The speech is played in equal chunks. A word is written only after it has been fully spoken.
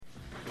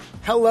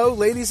Hello,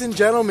 ladies and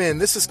gentlemen.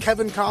 This is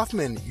Kevin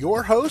Kauffman,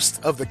 your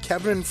host of the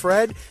Kevin and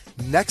Fred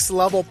Next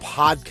Level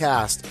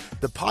Podcast,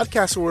 the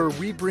podcast where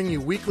we bring you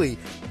weekly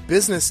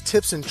business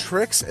tips and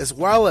tricks, as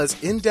well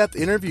as in-depth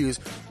interviews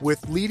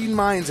with leading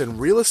minds in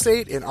real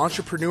estate and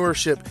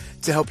entrepreneurship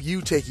to help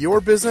you take your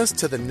business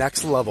to the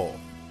next level.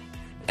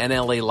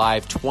 NLA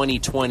Live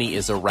 2020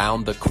 is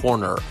around the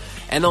corner.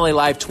 NLA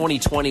Live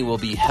 2020 will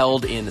be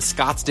held in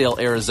Scottsdale,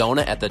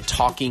 Arizona at the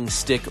Talking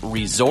Stick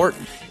Resort.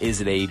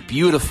 Is it a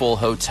beautiful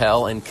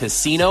hotel and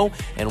casino?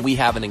 And we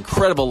have an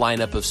incredible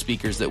lineup of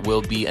speakers that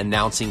we'll be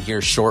announcing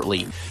here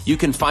shortly. You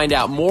can find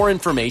out more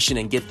information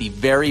and get the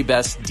very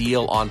best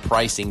deal on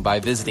pricing by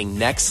visiting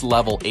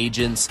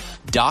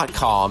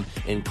nextlevelagents.com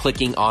and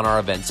clicking on our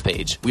events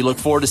page. We look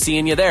forward to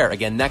seeing you there.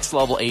 Again,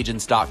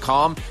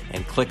 nextlevelagents.com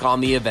and click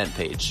on the event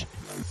page.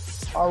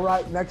 All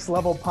right, Next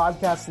Level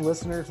Podcast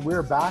listeners,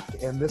 we're back,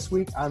 and this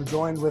week I'm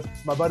joined with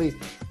my buddy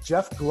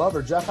Jeff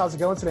Glover. Jeff, how's it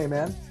going today,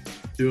 man?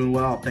 Doing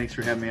well. Thanks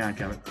for having me on,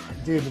 Kevin.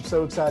 Dude, I'm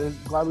so excited.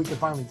 Glad we could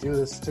finally do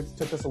this.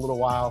 Took us a little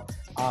while,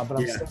 but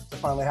I'm stoked to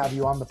finally have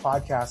you on the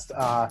podcast.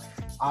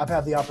 I've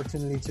had the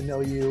opportunity to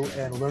know you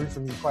and learn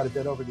from you quite a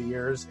bit over the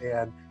years,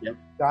 and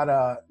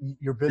got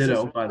your business.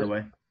 Ditto, by the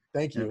way.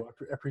 Thank you.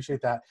 I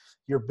appreciate that.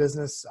 Your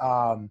business.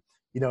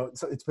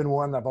 It's been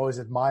one I've always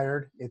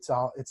admired. It's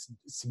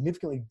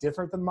significantly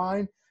different than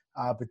mine,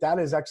 but that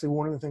is actually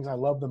one of the things I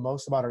love the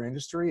most about our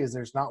industry is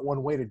there's not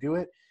one way to do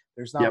it.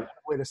 There's not one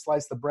way to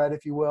slice the bread,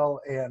 if you will,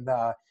 and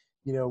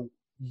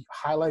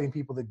highlighting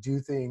people that do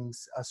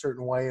things a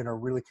certain way and are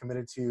really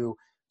committed to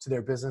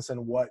their business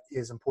and what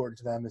is important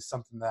to them is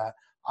something that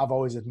I've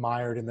always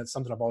admired, and that's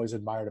something I've always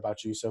admired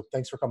about you. So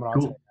thanks for coming on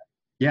today.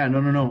 Yeah,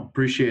 no.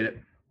 Appreciate it.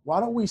 Why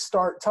don't we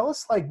start? Tell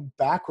us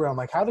background,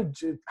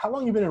 how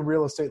long you been in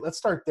real estate? Let's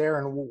start there.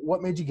 And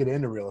what made you get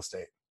into real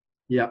estate?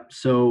 Yeah.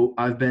 So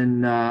I've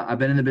been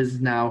in the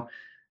business now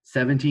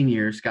 17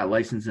 years, got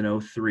licensed in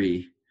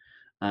 2003.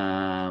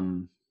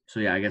 So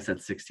yeah, I guess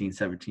that's 16,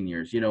 17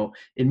 years.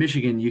 In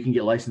Michigan, you can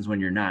get licensed when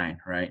you're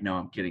 9, right? No,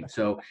 I'm kidding.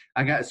 So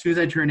as soon as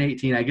I turn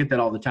 18, I get that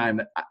all the time.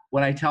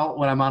 When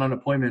I'm on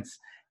appointments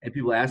and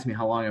people ask me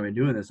how long I've been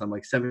doing this, I'm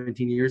like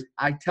 17 years.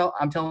 I'm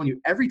telling you,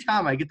 every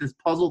time I get this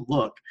puzzled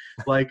look,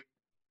 like,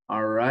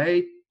 all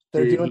right.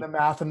 They're doing the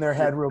math in their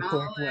head real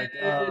quick.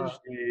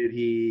 Did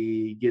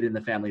he get in the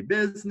family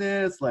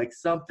business? Like,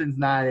 something's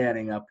not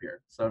adding up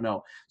here. So no,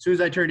 as soon as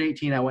I turned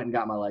 18, I went and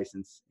got my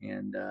license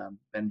and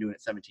been doing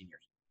it 17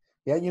 years.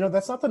 Yeah.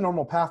 that's not the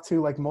normal path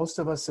too. Like most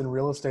of us in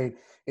real estate,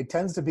 it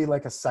tends to be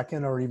like a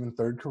second or even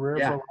third career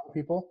for a lot of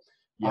people.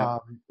 Yeah.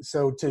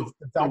 So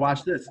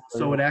watch this.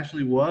 So it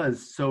actually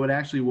was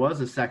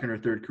a second or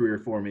third career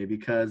for me,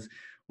 because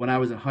when I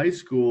was in high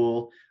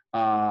school,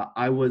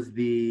 I was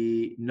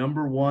the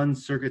number 1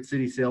 Circuit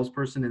City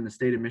salesperson in the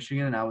state of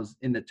Michigan, and I was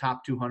in the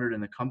top 200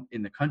 in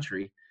the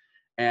country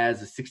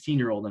as a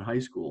 16-year-old in high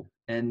school.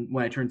 And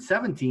when I turned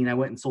 17, I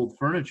went and sold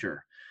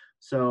furniture.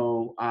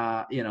 So,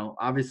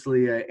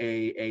 obviously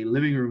a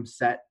living room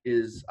set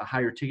is a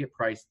higher ticket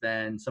price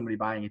than somebody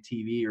buying a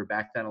TV, or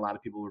back then a lot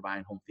of people were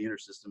buying home theater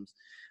systems.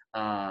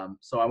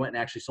 So I went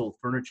and actually sold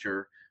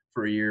furniture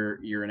for a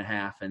year and a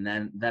half. And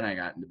then I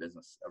got into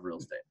business of real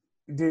estate.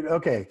 Dude.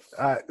 Okay.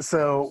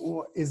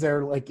 So is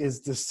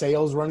the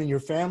sales running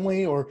your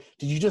family, or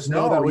did you just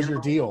know that was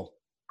your deal?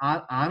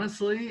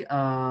 Honestly,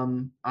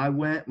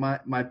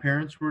 my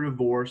parents were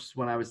divorced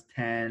when I was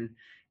 10.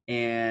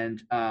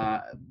 And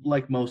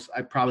like most,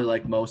 I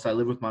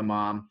live with my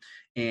mom.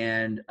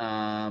 And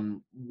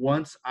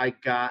once I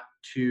got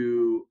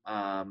to,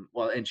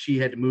 and she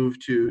had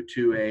moved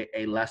to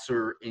a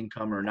lesser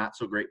income or not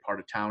so great part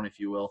of town, if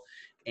you will.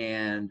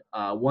 And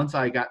once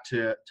I got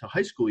to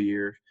high school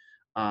year,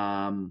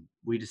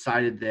 we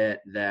decided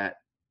that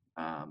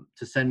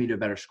to send me to a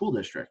better school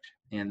district.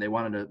 And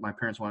my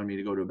parents wanted me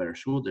to go to a better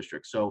school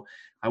district. So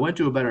I went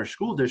to a better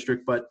school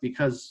district, but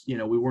because,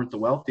 we weren't the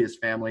wealthiest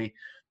family,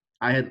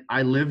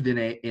 I lived in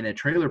a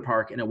trailer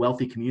park in a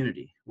wealthy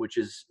community, which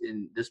is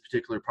in this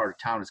particular part of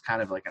town is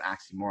kind of like an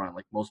oxymoron.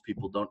 Like most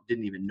people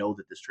didn't even know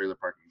that this trailer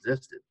park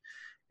existed.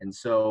 And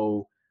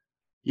so,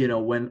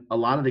 when a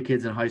lot of the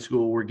kids in high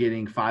school were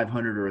getting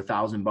 $500 or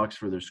 $1,000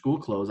 for their school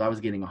clothes, I was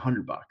getting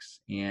 $100.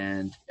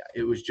 And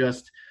it was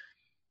just,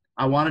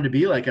 I wanted to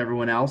be like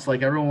everyone else.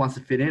 Like everyone wants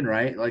to fit in,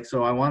 right? Like,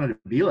 so I wanted to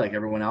be like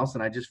everyone else.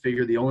 And I just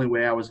figured the only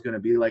way I was going to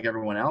be like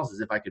everyone else is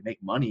if I could make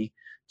money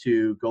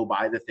to go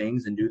buy the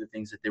things and do the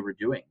things that they were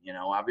doing.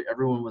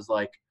 Everyone was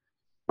like,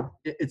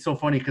 it's so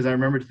funny because I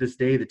remember to this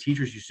day, the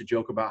teachers used to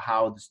joke about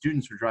how the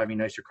students were driving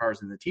nicer cars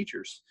than the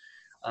teachers,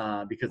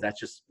 because that's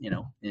just,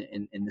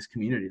 in this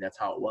community, that's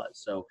how it was.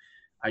 So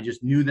I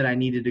just knew that I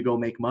needed to go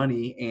make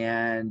money.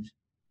 And,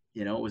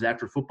 it was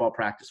after football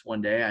practice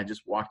one day, I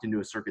just walked into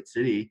a Circuit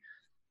City.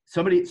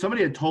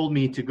 Somebody had told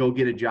me to go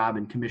get a job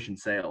in commission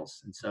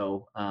sales. And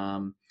so,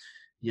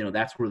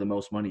 that's where the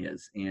most money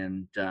is.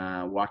 And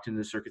walked into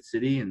the Circuit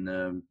City, and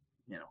the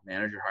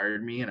manager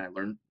hired me, and I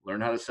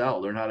learned how to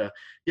sell, learn how to,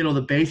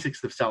 the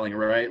basics of selling,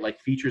 right? Like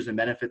features and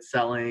benefits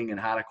selling, and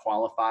how to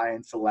qualify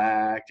and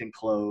select and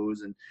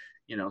close. And,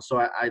 So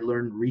I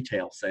learned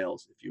retail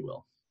sales, if you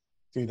will.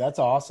 Dude, that's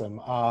awesome.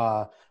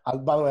 By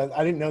the way,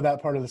 I didn't know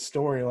that part of the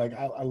story. Like,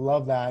 I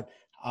love that.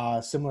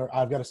 Similar,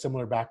 I've got a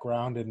similar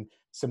background and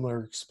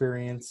similar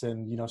experience,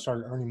 and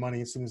started earning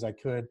money as soon as I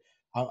could.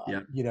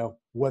 Yeah.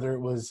 Whether it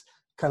was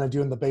kind of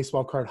doing the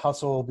baseball card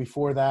hustle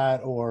before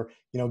that, or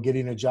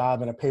getting a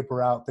job and a paper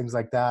route, things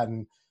like that.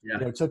 And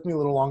it took me a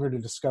little longer to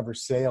discover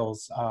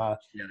sales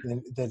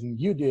than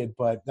you did,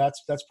 but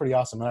that's pretty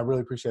awesome, and I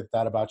really appreciate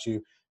that about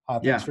you.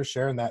 Thanks for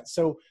sharing that.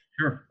 So.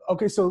 Sure.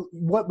 Okay, so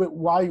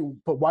why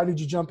did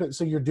you jump in?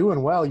 So you're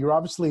doing well.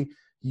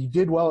 You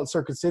did well at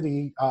Circuit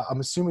City. I'm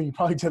assuming you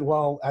probably did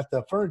well at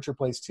the furniture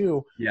place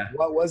too. Yeah.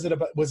 What was it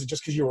about? Was it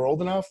just because you were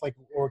old enough,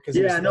 or because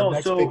it was the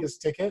next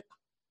biggest ticket?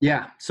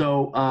 Yeah.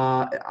 So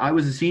I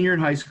was a senior in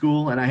high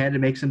school, and I had to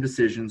make some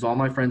decisions. All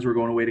my friends were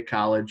going away to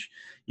college.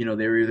 They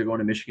were either going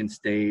to Michigan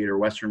State or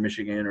Western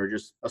Michigan, or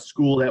just a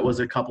school that was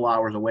a couple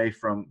hours away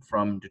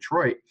from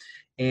Detroit.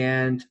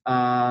 And,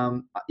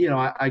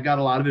 I got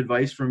a lot of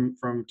advice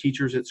from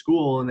teachers at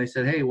school, and they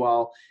said, hey,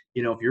 well,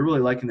 if you're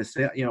really liking this,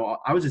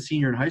 I was a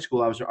senior in high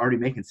school. I was already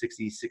making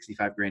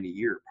 65 grand a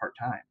year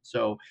part-time.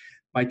 So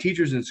my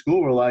teachers in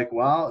school were like,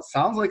 well, it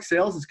sounds like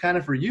sales is kind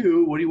of for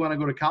you. What do you want to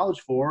go to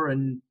college for?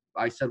 And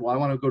I said, well, I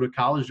want to go to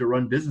college to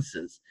run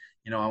businesses.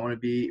 I want to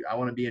be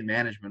in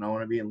management. I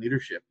want to be in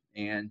leadership.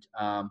 And,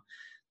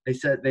 they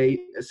said they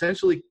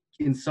essentially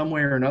in some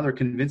way or another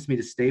convinced me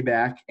to stay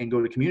back and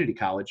go to community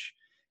college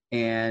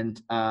and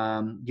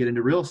get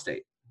into real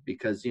estate,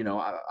 because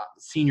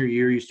senior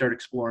year you start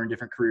exploring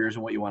different careers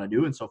and what you want to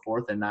do and so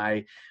forth. And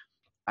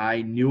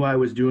I knew I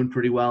was doing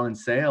pretty well in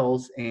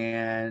sales,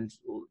 and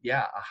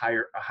a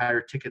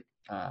higher ticket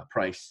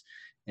price.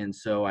 And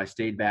so I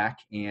stayed back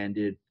and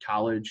did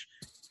college,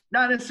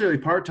 not necessarily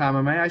part-time.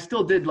 I mean, I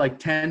still did like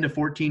 10 to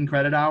 14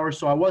 credit hours,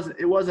 so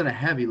it wasn't a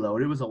heavy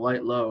load. It was a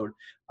light load.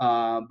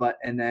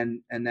 And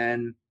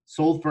then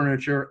sold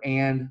furniture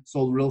and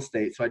sold real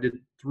estate. So I did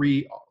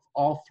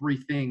all three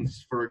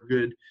things for a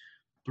good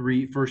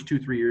first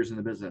 2-3 years in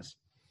the business.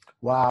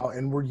 Wow.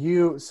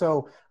 And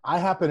so I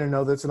happen to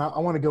know this, and I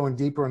want to go in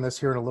deeper on this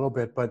here in a little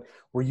bit, but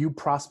were you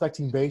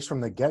prospecting based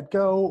from the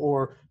get-go?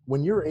 Or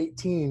when you're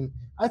 18,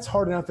 that's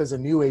hard enough as a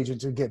new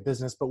agent to get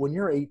business, but when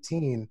you're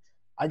 18,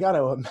 I got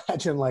to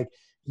imagine like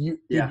you've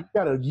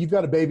got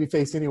a baby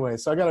face anyway.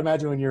 So I got to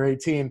imagine when you're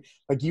 18,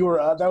 like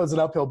that was an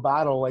uphill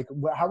battle. Like,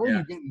 how were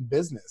you getting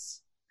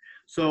business?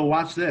 So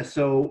watch this.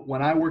 So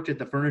when I worked at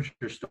the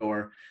furniture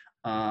store,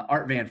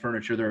 Art Van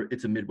Furniture,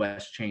 it's a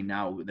Midwest chain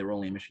now. They were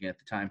only in Michigan at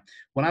the time.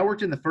 When I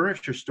worked in the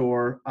furniture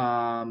store,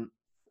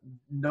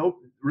 no,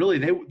 really,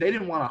 they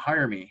didn't want to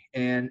hire me.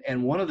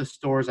 And one of the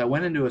stores, I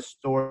went into a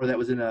store that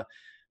was in a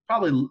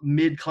probably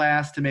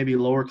mid-class to maybe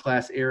lower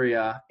class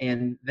area,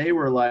 and they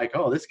were like,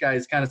 "Oh, this guy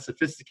is kind of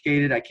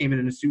sophisticated." I came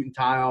in a suit and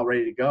tie, all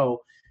ready to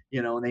go,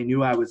 and they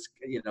knew I was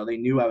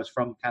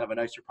from kind of a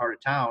nicer part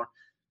of town.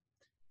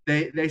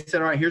 They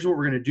said, all right, here's what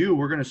we're going to do.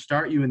 We're going to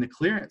start you in the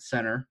clearance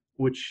center,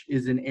 which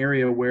is an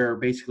area where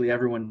basically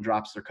everyone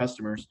drops their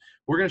customers.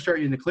 We're going to start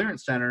you in the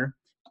clearance center,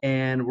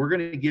 and we're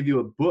going to give you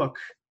a book.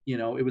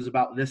 It was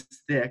about this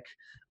thick,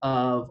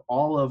 of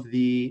all of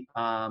the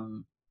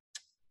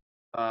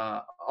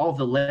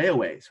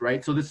layaways,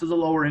 right? So this is a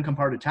lower income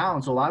part of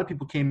town. So a lot of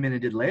people came in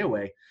and did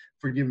layaway.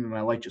 Forgive me,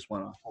 my light just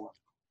went off. Hold on.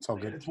 It's all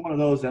good. It's one of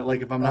those that,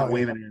 like, if I'm not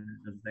waving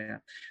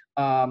it,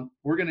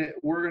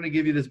 we're gonna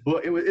give you this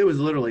book. It was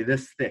literally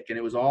this thick, and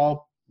it was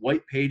all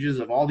white pages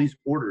of all these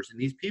orders. And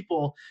these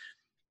people,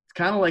 it's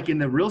kind of like in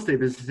the real estate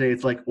business today,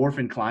 it's like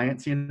orphan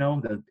clients,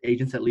 the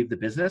agents that leave the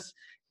business.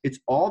 It's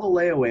all the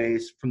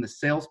layaways from the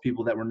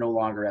salespeople that were no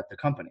longer at the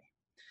company.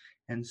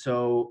 And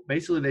so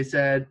basically they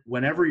said,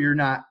 whenever you're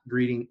not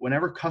greeting,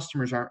 whenever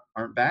customers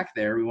aren't back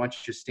there, we want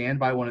you to stand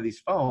by one of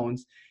these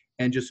phones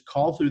and just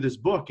call through this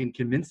book and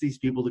convince these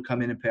people to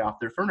come in and pay off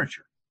their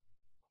furniture.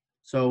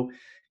 So,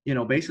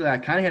 basically I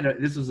kind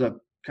of this was a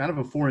kind of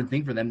a foreign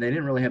thing for them. They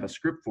didn't really have a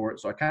script for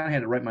it. So I kind of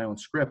had to write my own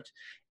script,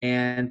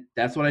 and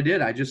that's what I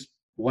did. I just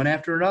one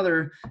after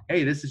another.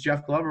 Hey, this is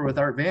Jeff Glover with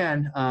Art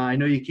Van. I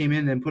know you came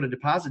in and put a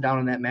deposit down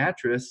on that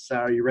mattress.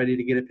 Are you ready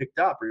to get it picked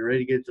up? Are you ready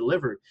to get it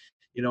delivered?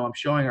 I'm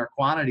showing our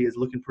quantity is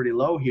looking pretty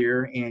low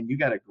here, and you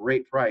got a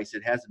great price.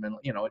 It hasn't been,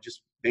 it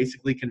just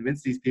basically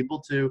convinced these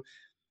people to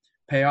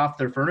pay off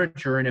their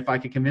furniture. And if I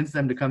could convince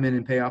them to come in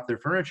and pay off their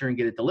furniture and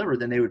get it delivered,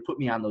 then they would put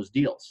me on those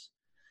deals.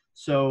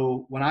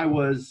 So when I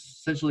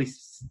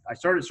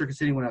started Circuit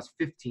City when I was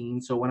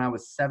 15. So when I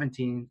was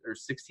 17 or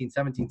 16,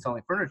 17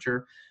 selling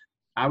furniture,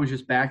 I was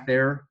just back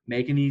there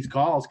making these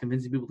calls,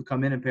 convincing people to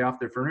come in and pay off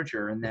their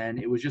furniture. And then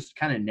it was just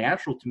kind of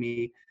natural to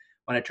me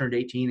when I turned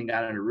 18 and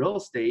got into real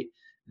estate,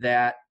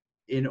 that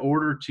in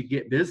order to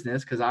get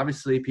business, because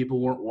obviously people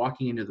weren't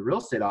walking into the real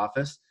estate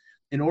office,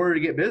 in order to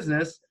get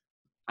business,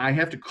 I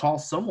have to call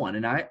someone.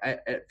 And I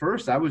at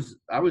first I was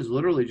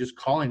literally just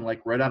calling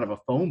like right out of a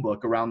phone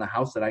book around the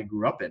house that I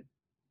grew up in.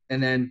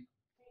 And then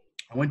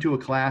I went to a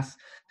class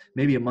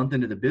maybe a month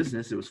into the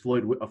business. It was a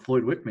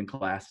Floyd Wickman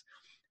class.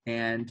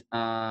 And,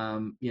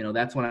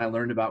 that's when I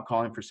learned about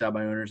calling for sale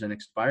by owners and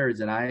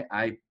expireds. And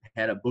I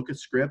had a book of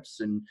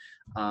scripts and,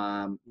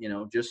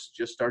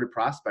 just started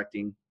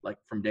prospecting like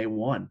from day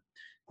one.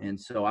 And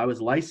so I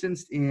was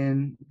licensed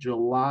in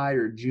July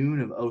or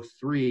June of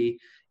 '03.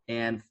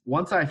 And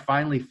once I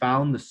finally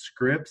found the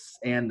scripts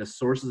and the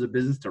sources of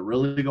business to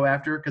really go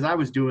after, because I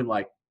was doing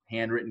like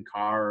handwritten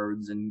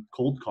cards and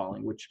cold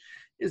calling, which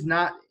is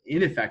not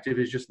ineffective.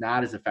 It's just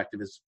not as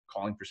effective as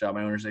calling for sale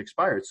by owners and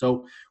expired.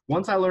 So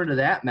once I learned of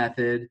that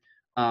method,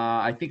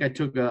 I think I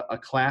took a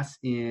class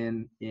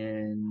in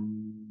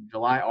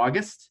July,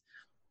 August.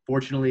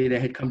 Fortunately, they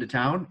had come to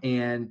town,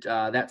 and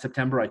that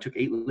September I took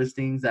 8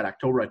 listings. That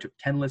October I took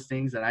 10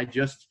 listings, and I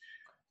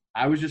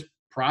was just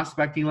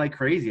prospecting like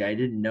crazy. I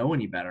didn't know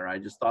any better. I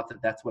just thought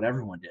that that's what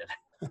everyone did.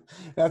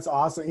 That's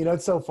awesome.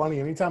 It's so funny.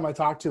 Anytime I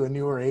talk to a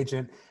newer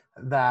agent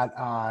that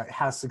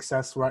has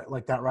success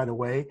like that right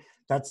away,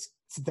 that's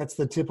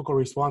the typical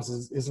response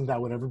is, isn't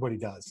that what everybody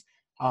does?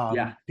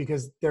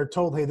 Because they're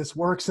told, hey, this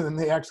works. And then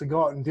they actually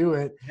go out and do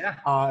it.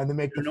 And they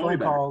make the phone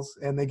calls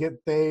and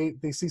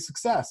they see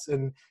success.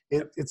 And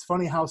it's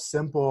funny how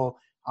simple,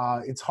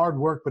 it's hard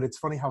work, but it's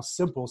funny how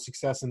simple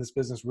success in this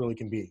business really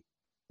can be.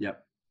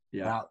 Yep.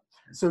 Yeah. Wow.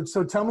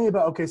 So tell me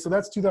about, okay, so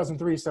that's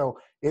 2003. So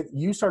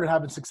you started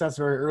having success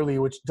very early,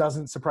 which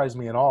doesn't surprise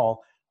me at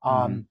all.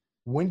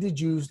 When did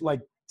you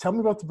tell me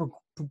about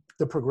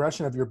the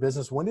progression of your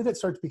business? When did it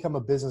start to become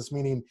a business,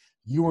 meaning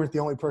you weren't the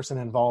only person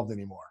involved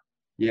anymore?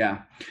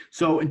 Yeah.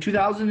 So in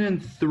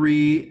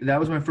 2003, that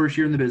was my first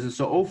year in the business.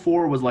 So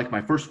 '04 was like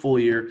my first full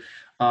year.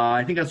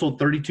 I think I sold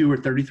 32 or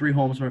 33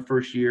 homes my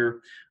first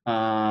year,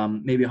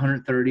 maybe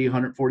 130,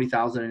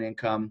 140,000 in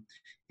income.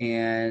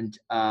 And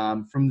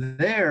from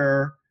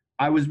there,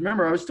 I was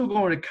still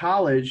going to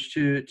college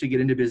to get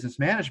into business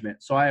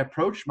management. So I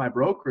approached my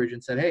brokerage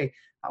and said, hey,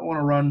 I want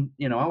to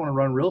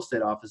run real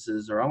estate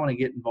offices, or I want to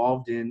get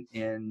involved in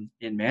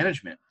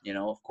management.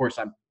 Of course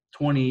I'm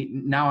 20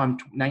 now. I'm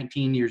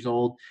 19 years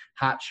old,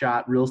 hot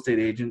shot real estate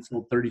agent,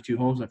 sold 32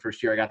 homes my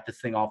first year. I got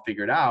this thing all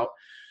figured out.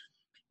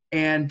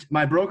 And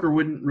my broker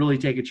wouldn't really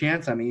take a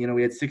chance on me.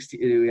 We had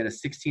a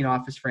 16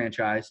 office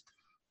franchise,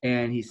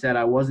 and he said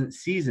I wasn't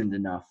seasoned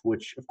enough,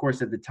 which of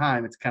course at the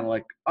time it's kind of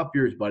like up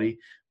yours, buddy.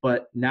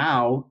 But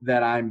now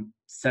that I'm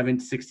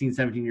 16,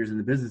 17 years in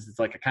the business, it's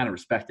like I kind of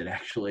respect it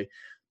actually.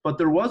 But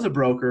there was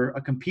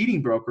a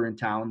competing broker in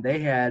town. They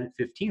had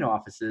 15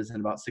 offices and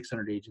about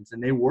 600 agents,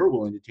 and they were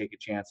willing to take a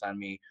chance on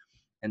me.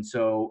 And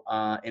so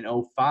in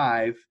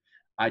 '05,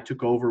 I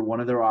took over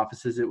one of their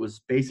offices. It was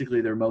basically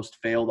their most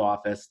failed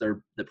office.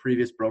 The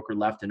previous broker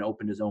left and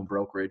opened his own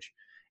brokerage.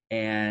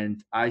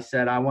 And I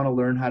said, I want to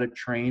learn how to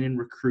train and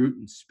recruit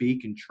and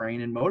speak and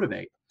train and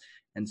motivate.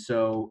 And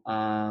so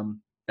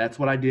that's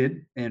what I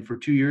did. And for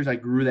 2 years, I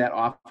grew that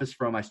office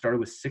I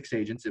started with 6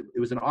 agents. It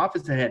was an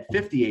office that had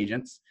 50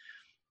 agents.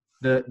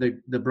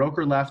 The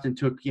broker left and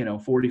took,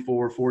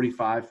 44,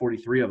 45,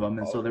 43 of them.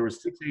 And so there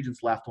was 6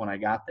 agents left when I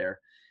got there.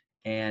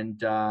 And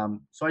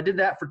so I did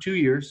that for 2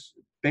 years,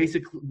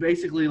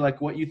 basically like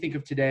what you think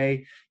of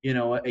today,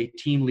 a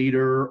team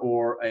leader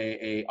or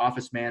a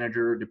office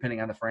manager,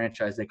 depending on the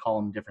franchise, they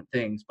call them different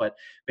things. But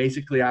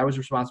basically I was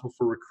responsible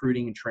for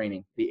recruiting and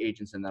training the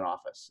agents in that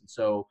office. And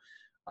so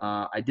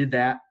I did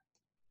that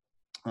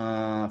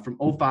from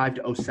 '05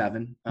 to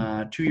 '07,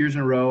 2 years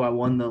in a row. I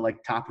won the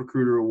top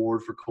recruiter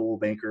award for Coldwell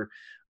Banker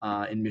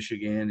in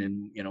Michigan,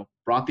 and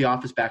brought the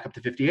office back up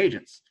to 50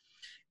 agents.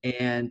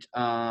 And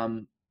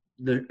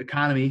the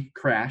economy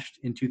crashed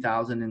in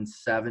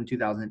 2007,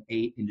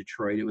 2008 in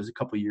Detroit. It was a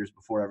couple of years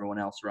before everyone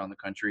else around the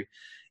country,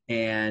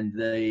 and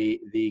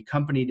the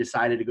company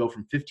decided to go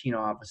from 15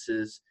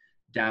 offices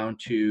down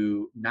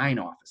to 9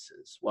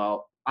 offices.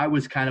 Well, I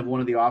was kind of one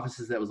of the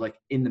offices that was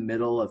in the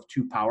middle of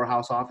 2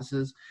 powerhouse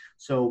offices.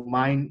 So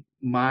mine,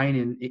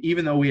 and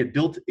even though we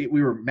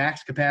were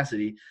max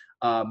capacity,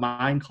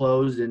 mine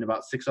closed and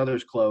about 6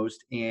 others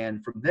closed.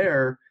 And from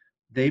there,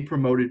 they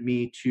promoted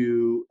me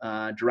to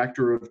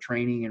director of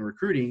training and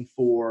recruiting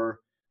for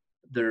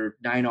their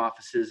 9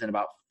 offices and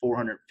about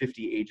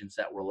 450 agents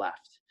that were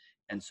left.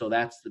 And so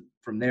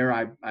from there,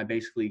 I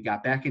basically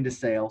got back into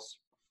sales.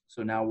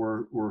 So now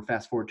we're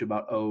fast forward to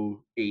about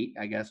 '08,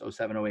 I guess,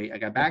 '07, '08. I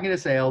got back into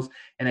sales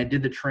and I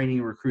did the training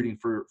and recruiting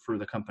for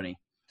the company.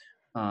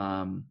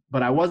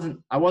 But I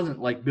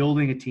wasn't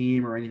building a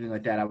team or anything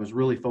like that. I was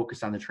really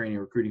focused on the training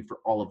and recruiting for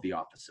all of the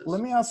offices. Let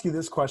me ask you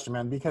this question,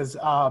 man, because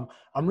I'm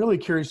really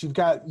curious. You've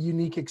got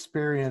unique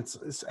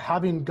experience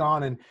having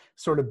gone and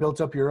sort of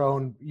built up your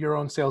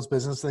own sales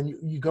business. Then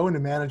you go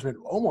into management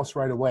almost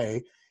right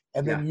away,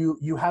 and then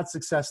you had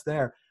success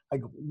there.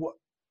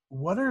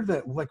 What were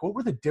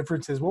the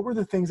differences? What were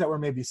the things that were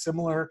maybe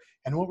similar,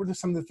 and what were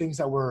some of the things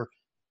that were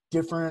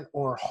different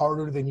or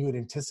harder than you had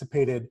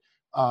anticipated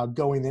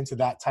going into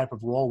that type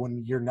of role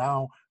when you're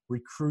now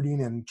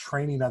recruiting and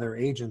training other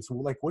agents?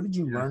 What did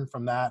you learn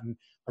from that? And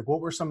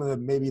what were some of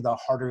maybe the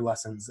harder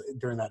lessons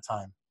during that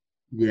time?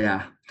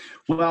 Yeah.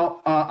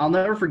 Well, I'll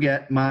never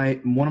forget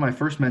one of my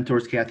first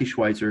mentors, Kathy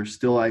Schweitzer.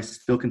 I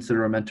still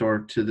consider a mentor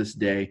to this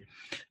day.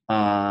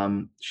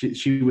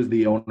 She was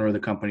the owner of the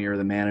company, or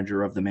the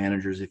manager of the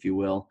managers, if you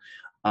will.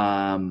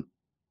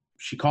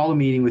 She called a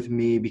meeting with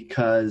me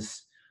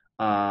because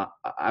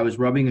I was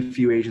rubbing a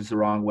few agents the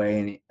wrong way,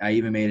 and I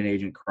even made an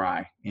agent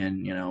cry.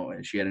 And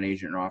she had an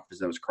agent in her office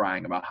that was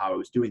crying about how I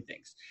was doing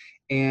things.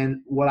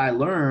 And what I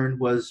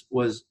learned was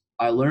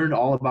I learned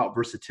all about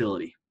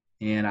versatility,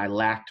 and I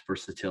lacked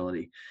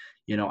versatility.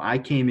 I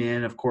came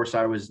in, of course,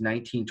 I was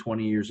 19,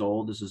 20 years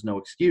old. This is no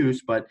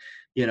excuse, but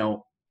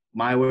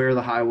my way or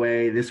the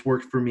highway. This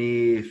worked for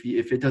me.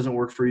 If it doesn't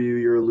work for you,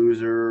 you're a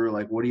loser.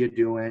 Like, what are you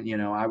doing?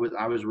 I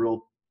was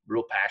real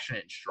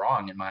passionate and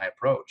strong in my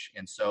approach.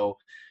 And so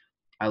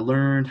I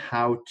learned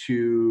how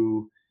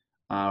to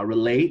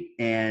relate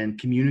and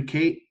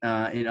communicate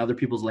in other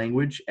people's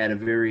language at a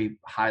very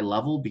high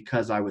level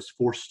because I was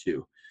forced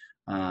to.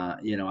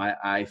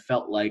 I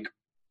felt like,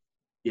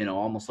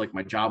 almost like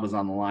my job was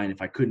on the line if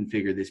I couldn't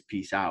figure this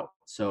piece out.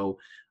 So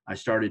I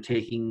started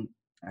taking,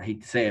 I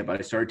hate to say it, but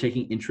I started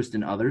taking interest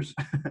in others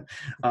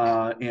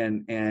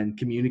and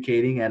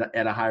communicating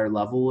at a higher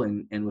level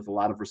and with a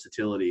lot of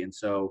versatility. And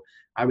so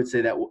I would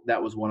say that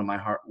was one of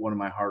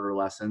my harder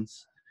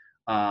lessons.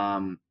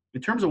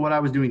 In terms of what I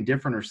was doing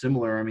different or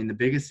similar, I mean, the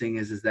biggest thing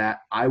is that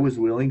I was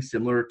willing,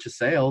 similar to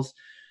sales,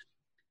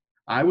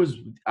 I was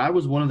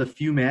one of the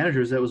few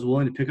managers that was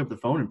willing to pick up the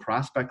phone and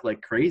prospect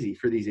like crazy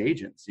for these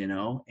agents,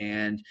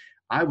 and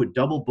I would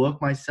double book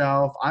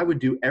myself. I would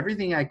do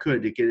everything I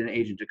could to get an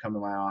agent to come to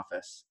my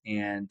office.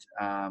 And,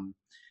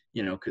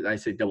 cause I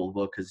say double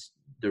book because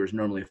there was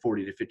normally a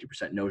 40 to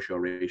 50% no-show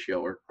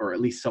ratio, or at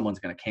least someone's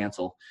going to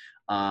cancel.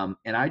 And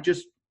I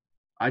just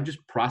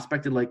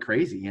prospected like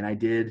crazy. And I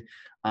did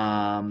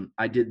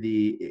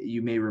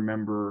you may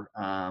remember,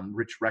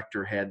 Rich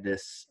Rector had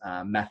this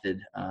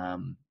method.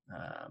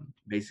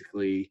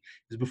 Basically, it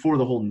was before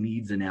the whole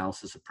needs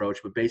analysis approach,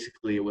 but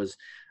basically it was,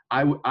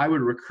 I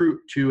would recruit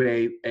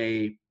to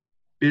a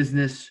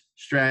business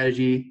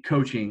strategy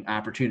coaching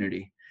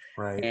opportunity.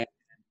 Right. And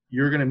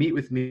you're going to meet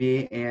with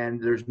me,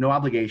 and there's no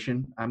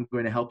obligation. I'm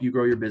going to help you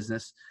grow your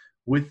business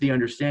with the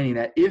understanding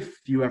that if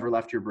you ever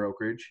left your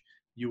brokerage,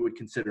 you would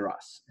consider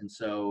us. And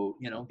so,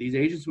 these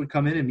agents would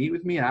come in and meet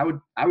with me, and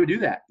I would do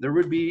that. There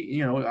would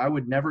be, I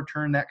would never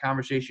turn that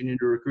conversation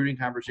into a recruiting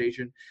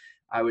conversation.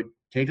 I would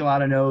take a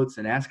lot of notes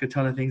and ask a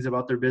ton of things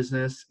about their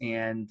business.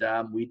 And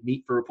we'd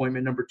meet for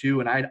appointment number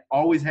 2. And I'd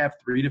always have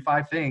 3 to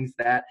 5 things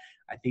that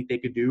I think they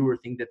could do or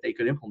think that they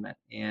could implement.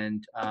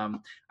 And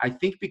I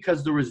think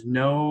because there was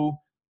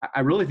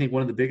I really think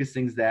one of the biggest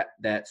things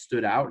that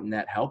stood out and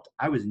that helped,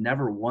 I was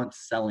never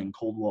once selling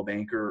Coldwell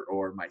Banker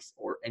or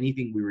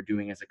anything we were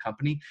doing as a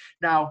company.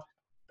 Now,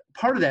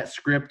 part of that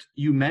script,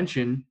 you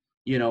mentioned,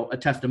 a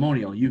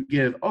testimonial. You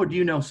give, oh, do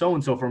you know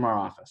so-and-so from our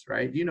office,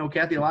 right? Do you know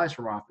Kathy Elias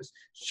from our office?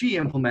 She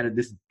implemented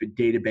this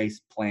database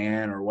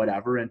plan or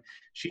whatever, and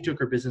she took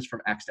her business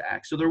from X to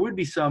X. So there would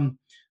be some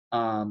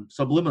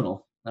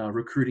subliminal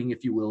recruiting,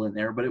 if you will, in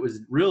there, but it was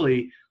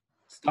really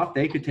stuff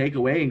they could take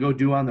away and go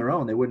do on their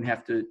own. They wouldn't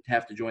have to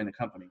join the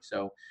company.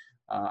 So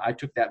I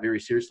took that very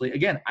seriously.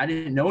 Again, I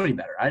didn't know any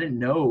better. I didn't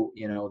know,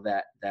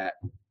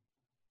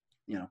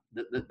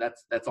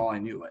 that's all I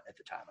knew at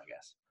the time, I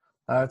guess.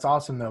 It's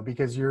awesome though,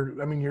 because you're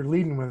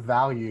leading with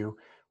value,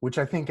 which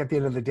I think at the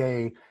end of the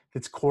day,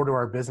 it's core to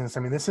our business.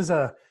 I mean, this is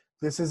a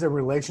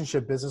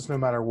relationship business, no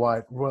matter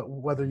what,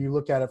 whether you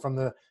look at it from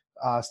the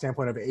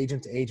standpoint of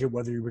agent to agent,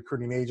 whether you're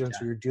recruiting agents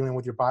or you're dealing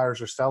with your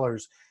buyers or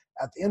sellers.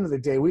 At the end of the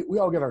day, we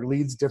all get our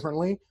leads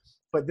differently,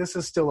 but this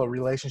is still a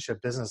relationship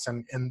business.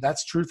 And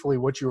that's truthfully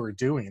what you were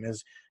doing,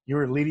 is you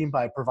were leading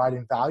by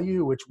providing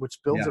value, which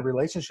builds a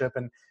relationship.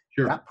 And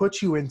that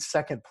puts you in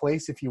second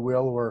place, if you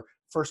will, or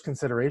first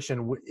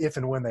consideration if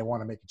and when they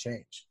want to make a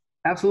change.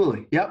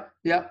 Absolutely. Yep.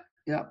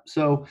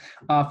 So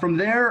from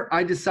there,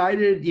 I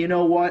decided,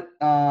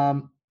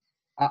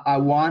 I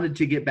wanted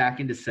to get back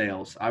into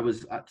sales.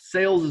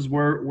 Sales is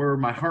where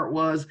my heart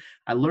was.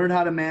 I learned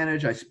how to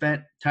manage. I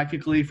spent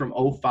technically from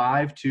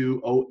 2005 to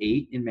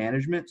 2008 in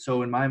management.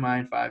 So in my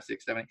mind, 5,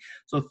 6, 7, 8.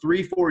 So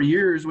 3-4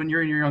 years when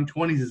you're in your young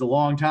 20s is a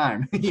long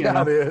time.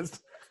 It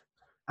is.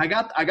 I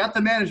got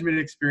the management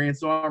experience,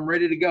 so I'm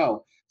ready to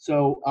go.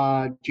 So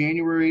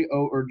January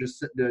of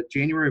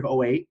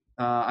 2008,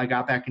 I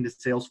got back into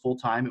sales full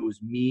time. It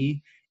was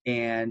me,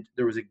 and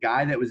there was a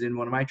guy that was in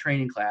one of my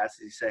training classes.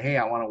 He said, "Hey,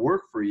 I want to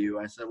work for you."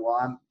 I said,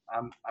 "Well,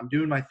 I'm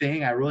doing my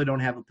thing. I really don't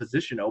have a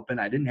position open.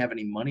 I didn't have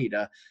any money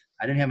I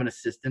didn't have an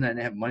assistant. I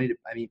didn't have money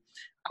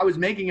I was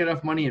making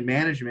enough money in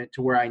management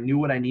to where I knew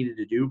what I needed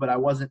to do, but I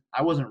wasn't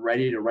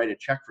ready to write a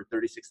check for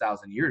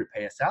 $36,000 a year to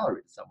pay a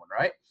salary to someone,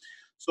 right?"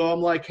 So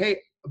I'm like,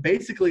 "Hey,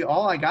 basically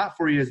all I got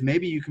for you is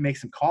maybe you can make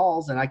some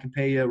calls and I can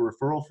pay you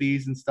referral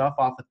fees and stuff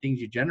off of things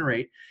you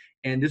generate."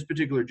 And this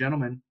particular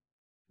gentleman,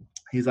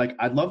 he's like,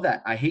 "I'd love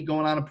that. I hate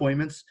going on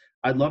appointments.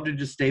 I'd love to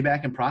just stay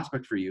back and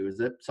prospect for you. Is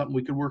that something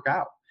we could work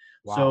out?"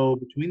 Wow. So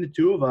between the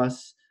two of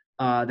us,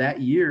 that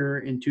year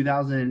in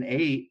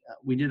 2008,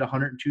 we did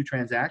 102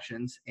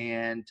 transactions,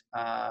 and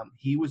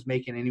he was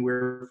making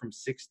anywhere from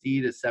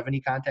 60 to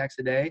 70 contacts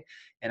a day,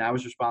 and I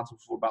was responsible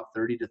for about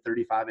 30 to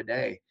 35 a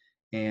day.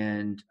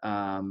 And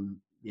I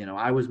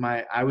was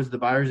the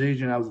buyer's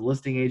agent, I was the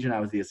listing agent, I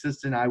was the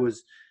assistant, I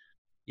was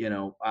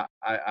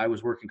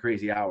working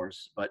crazy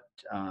hours, but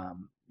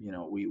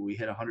we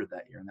hit 100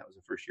 that year, and that was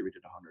the first year we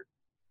did 100.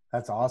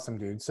 That's awesome,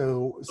 dude.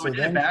 So I did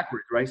it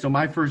backwards, right? So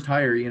my first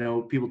hire,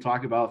 people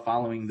talk about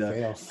following the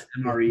sales.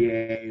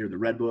 MREA or the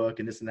Red Book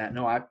and this and that.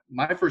 No,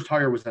 my first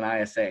hire was an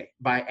ISA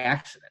by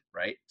accident,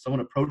 right?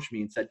 Someone approached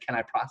me and said, "Can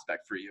I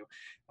prospect for you?"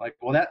 Like,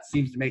 well, that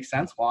seems to make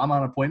sense. While I'm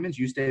on appointments,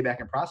 you stay back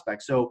and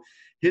prospect. So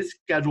his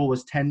schedule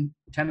was 10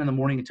 in the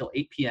morning until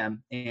 8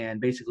 p.m. And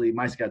basically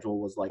my schedule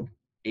was like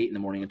 8 in the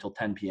morning until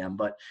 10 p.m.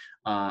 But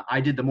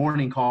I did the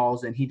morning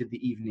calls and he did the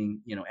evening,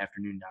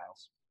 afternoon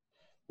dials.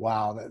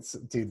 Wow,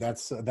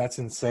 that's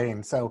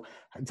insane. So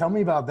tell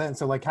me about then.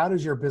 So like, how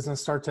does your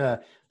business start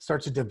to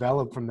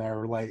develop from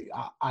there? Like,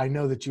 I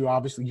know that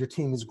your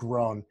team has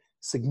grown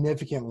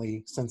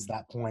significantly since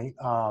that point,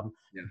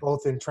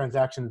 both in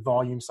transaction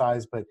volume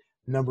size, but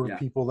number of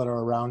people that are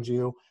around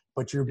you.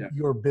 But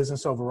your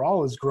business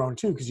overall has grown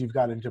too, because you've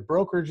got into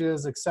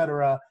brokerages, et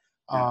cetera.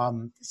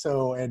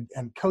 So and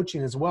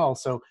coaching as well.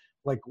 So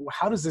like,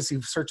 how does this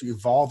start to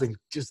evolve and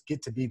just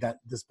get to be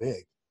this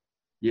big?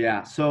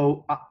 Yeah.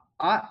 So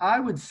I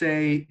would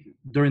say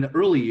during the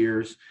early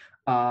years,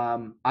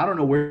 I don't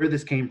know where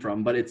this came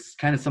from, but it's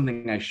kind of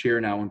something I share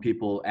now when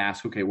people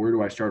ask, okay, where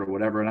do I start or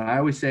whatever? And I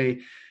always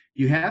say,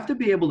 you have to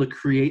be able to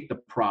create the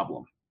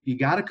problem. You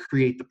got to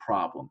create the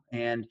problem.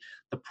 And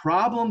the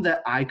problem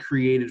that I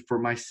created for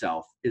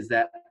myself is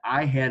that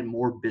I had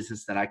more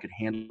business that I could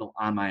handle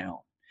on my own.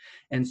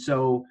 And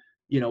so,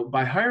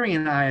 by hiring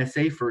an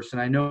ISA first,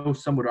 and I know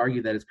some would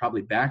argue that it's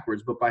probably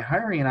backwards, but by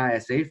hiring an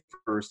ISA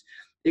first,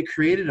 it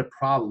created a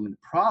problem. And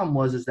the problem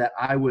was that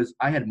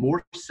I had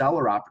more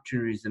seller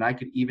opportunities than I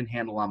could even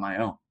handle on my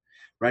own,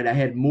 right? I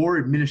had more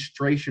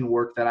administration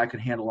work that I could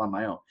handle on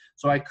my own.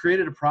 So I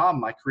created a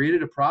problem. I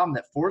created a problem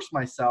that forced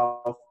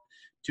myself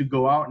to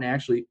go out and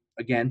actually,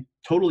 again,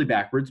 totally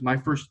backwards. My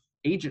first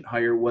agent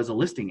hire was a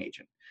listing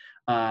agent.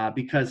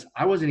 Because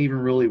I wasn't even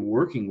really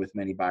working with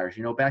many buyers.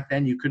 Back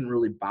then you couldn't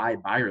really buy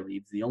buyer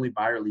leads. The only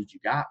buyer leads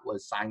you got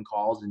was signed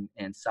calls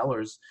and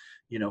sellers,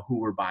 who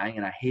were buying,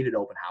 and I hated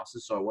open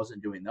houses, so I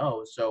wasn't doing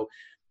those. So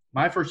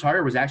my first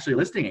hire was actually a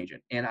listing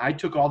agent, and I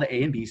took all the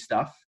A and B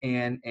stuff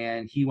and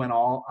he went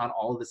on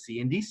all of the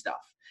C and D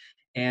stuff.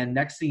 And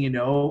next thing you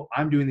know,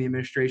 I'm doing the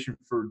administration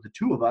for the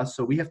two of us.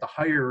 So we have to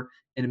hire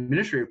an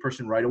administrative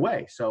person right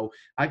away. So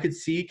I could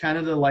see kind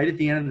of the light at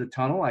the end of the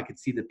tunnel. I could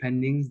see the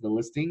pendings, the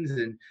listings,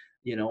 and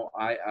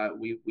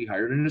we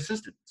hired an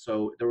assistant.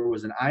 So there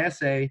was an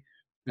ISA,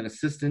 an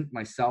assistant,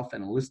 myself,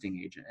 and a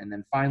listing agent. And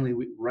then finally,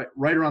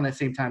 right around that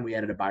same time, we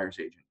added a buyer's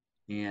agent.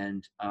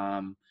 And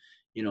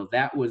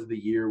that was the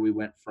year we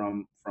went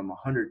from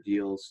 100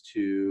 deals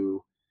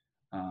to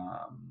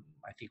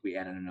I think we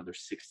added another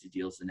 60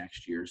 deals the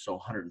next year, so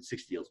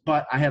 160 deals.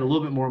 But I had a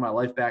little bit more of my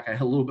life back. I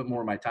had a little bit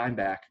more of my time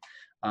back,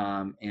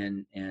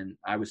 and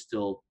I was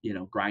still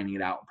grinding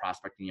it out and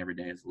prospecting every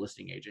day as a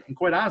listing agent. And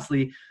quite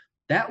honestly,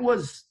 that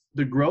was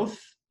the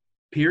growth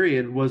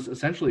period. Was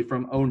essentially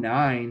from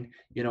 2009.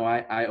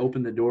 I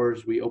opened the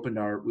doors. We went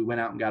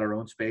out and got our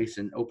own space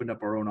and opened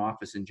up our own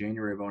office in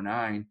January of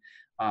 2009.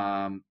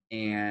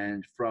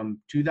 And from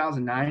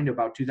 2009 to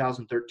about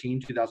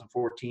 2013,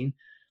 2014.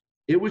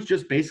 It was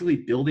just basically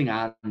building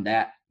on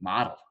that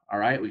model. All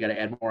right, we got to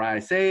add more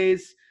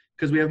ISAs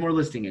because we have more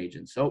listing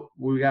agents. So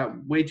we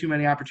got way too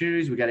many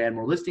opportunities. We got to add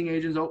more listing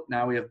agents. Oh,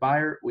 now we have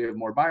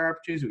more buyer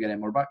opportunities. We got to add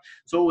more buyer.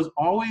 So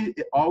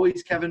it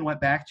always, Kevin,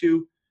 went back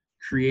to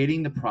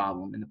creating the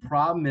problem. And the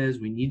problem is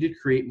we need to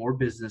create more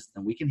business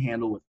than we can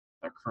handle with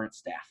our current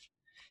staff.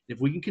 If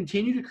we can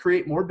continue to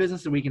create more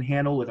business than we can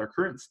handle with our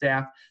current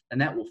staff, then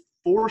that will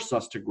force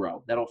us to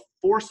grow. That'll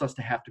force us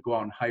to have to go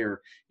out and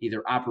hire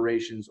either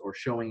operations or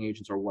showing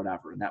agents or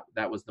whatever. And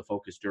that was the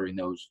focus during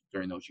those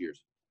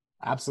years.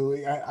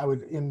 Absolutely. I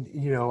would, and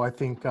I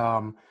think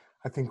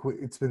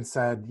it's been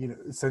said,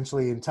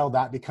 essentially until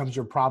that becomes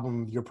your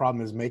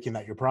problem is making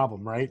that your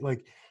problem, right?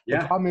 Like the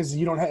problem is if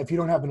you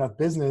don't have enough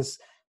business,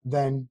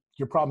 then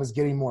your problem is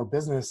getting more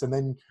business. And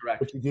then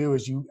what you do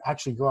is you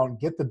actually go out and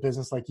get the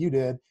business like you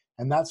did.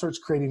 And that starts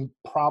creating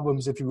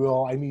problems, if you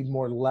will. I need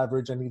more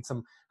leverage. I need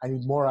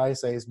more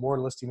ISAs, more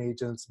listing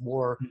agents,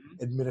 more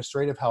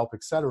administrative help,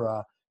 et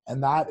cetera.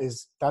 And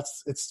it's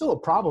still a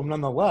problem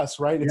nonetheless,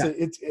 right?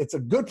 It's a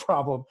good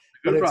problem,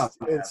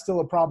 it's still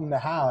a problem to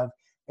have.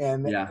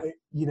 And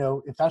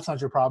if that's not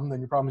your problem, then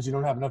your problem is you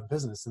don't have enough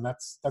business, and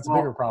that's a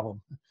bigger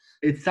problem.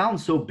 It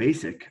sounds so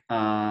basic,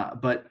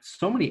 but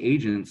so many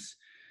agents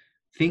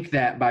think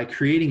that by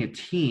creating a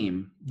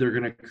team, they're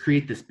going to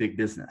create this big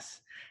business.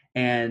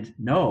 And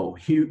no,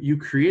 you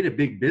create a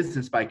big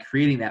business by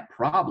creating that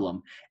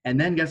problem. And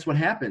then guess what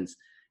happens?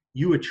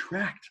 you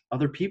attract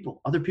other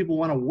people. Other people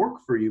want to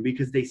work for you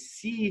because they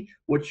see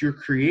what you're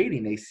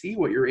creating. They see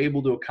what you're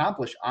able to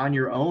accomplish on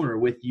your own or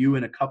with you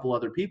and a couple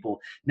other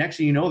people. Next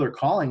thing you know, they're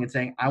calling and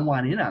saying, I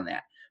want in on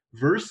that,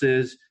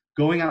 versus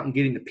going out and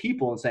getting the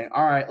people and saying,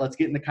 all right, let's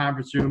get in the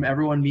conference room.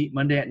 Everyone meet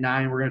Monday at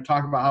 9. We're going to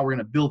talk about how we're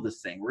going to build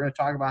this thing. We're going to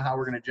talk about how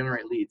we're going to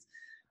generate leads.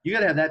 You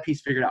got to have that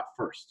piece figured out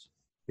first.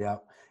 Yeah.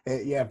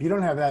 Yeah. If you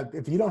don't have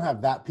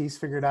that piece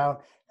figured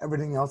out,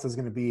 everything else is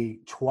going to be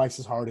twice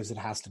as hard as it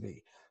has to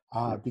be.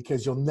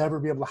 Because you'll never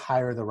be able to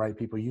hire the right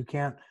people. You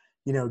can't,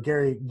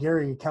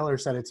 Gary Keller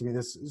said it to me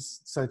this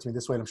way,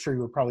 and I'm sure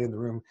you were probably in the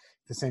room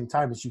at the same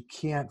time, is you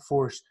can't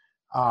force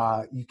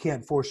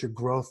your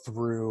growth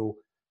through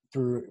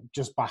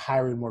just by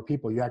hiring more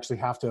people. You actually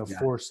have to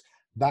force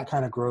that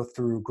kind of growth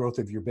through growth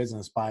of your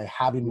business by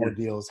having more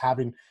deals,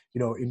 having,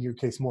 in your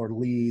case, more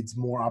leads,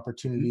 more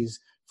opportunities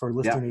for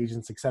listing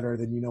agents, et cetera,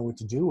 than you know what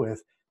to do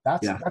with.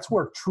 That's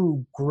where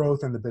true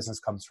growth in the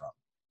business comes from.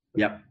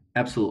 Yep,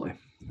 absolutely.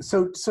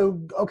 So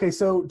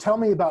tell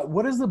me about,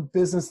 what does the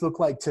business look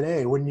like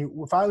today?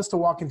 If I was to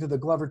walk into the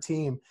Glover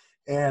team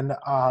and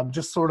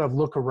just sort of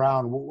look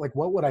around, like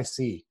what would I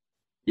see?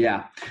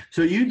 Yeah.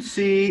 So you'd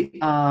see,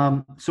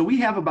 so we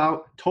have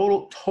about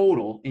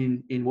total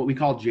in what we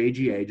call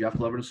JGA, Jeff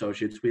Glover and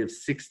Associates, we have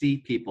 60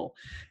 people.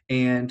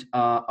 And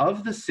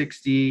of the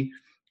 60,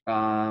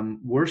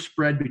 we're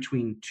spread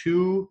between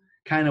two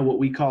kind of what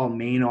we call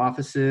main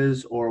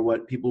offices, or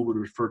what people would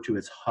refer to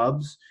as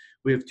hubs.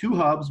 We have two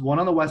hubs, one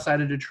on the west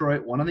side of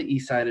Detroit, one on the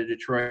east side of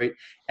Detroit.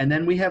 And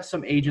then we have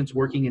some agents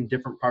working in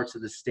different parts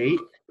of the state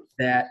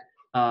that,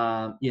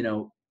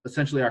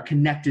 essentially are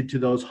connected to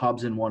those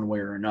hubs in one way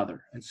or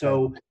another. And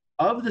so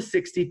of the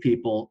 60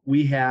 people,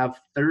 we have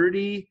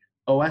 30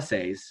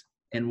 OSAs,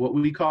 and what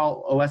we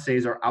call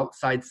OSAs are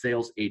outside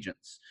sales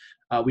agents.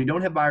 We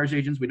don't have buyer's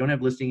agents. We don't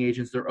have listing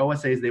agents. They're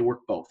OSAs. They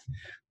work both.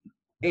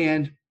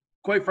 And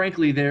quite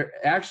frankly, they're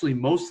actually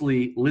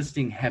mostly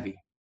listing heavy.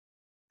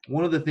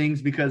 One of the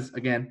things, because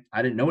again,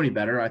 I didn't know any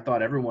better. I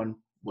thought everyone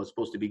was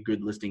supposed to be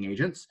good listing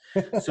agents.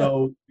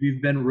 So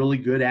we've been really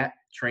good at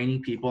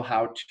training people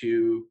how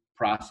to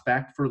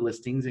prospect for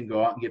listings and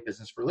go out and get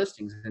business for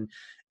listings.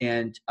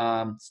 And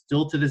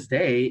still to this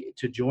day,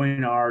 to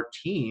join our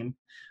team,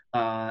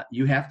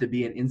 you have to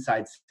be an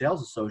inside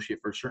sales associate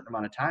for a certain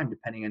amount of time,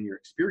 depending on your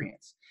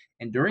experience.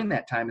 And during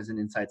that time as an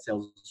inside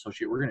sales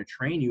associate, we're going to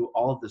train you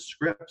all of the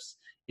scripts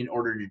in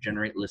order to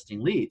generate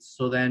listing leads.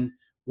 So then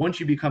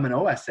once you become an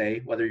OSA,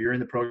 whether you're in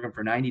the program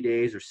for 90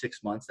 days or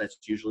 6 months, that's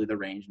usually the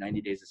range,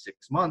 90 days to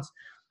 6 months.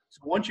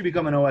 So once you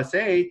become an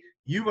OSA,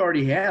 you've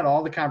already had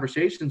all the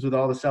conversations with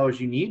all the sellers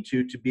you need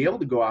to be able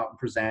to go out and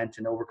present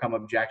and overcome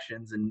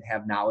objections and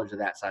have knowledge of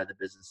that side of the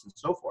business and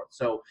so forth.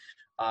 So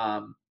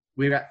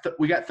we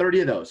got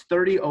 30 of those,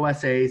 30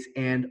 OSAs,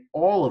 and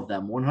all of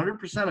them,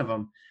 100% of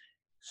them,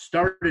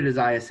 started as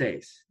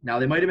ISAs. Now,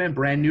 they might have been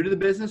brand new to the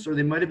business, or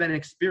they might have been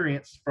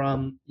experienced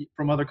from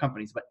other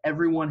companies, but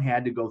everyone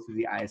had to go through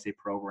the ISA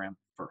program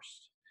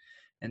first.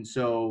 And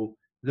so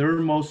they're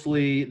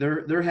mostly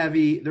they're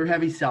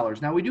heavy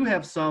sellers. Now, we do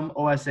have some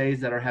OSAs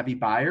that are heavy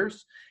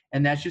buyers,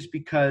 and that's just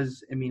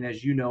because, I mean,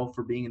 as you know,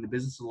 for being in the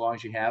business as long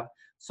as you have,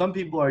 some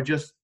people are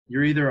just,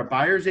 you're either a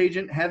buyer's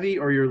agent heavy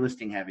or you're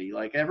listing heavy.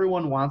 Like,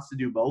 everyone wants to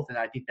do both, and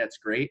I think that's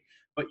great,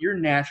 but you're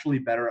naturally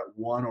better at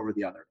one over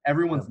the other.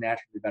 Everyone's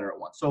naturally better at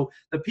one. So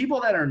the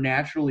people that are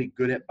naturally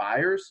good at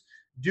buyers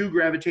do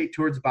gravitate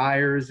towards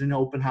buyers and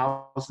open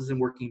houses and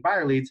working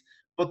buyer leads,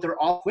 but they're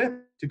all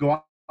equipped to go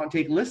out and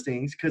take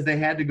listings because they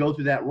had to go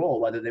through that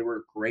role, whether they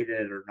were great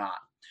at it or not.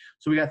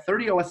 So we got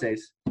 30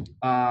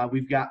 OSAs.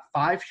 We've got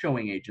 5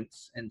 showing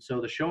agents. And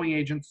so the showing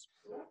agents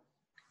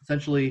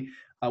essentially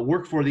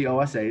work for the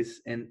OSAs,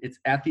 and it's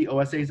at the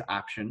OSA's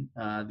option.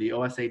 The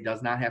OSA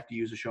does not have to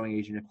use a showing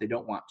agent if they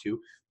don't want to,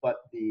 but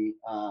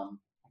I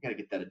got to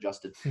get that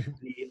adjusted.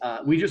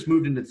 We just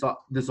moved into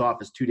this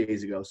office 2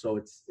 days ago. So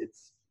it's if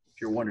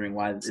you're wondering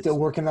why. It's still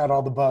working out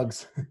all the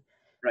bugs.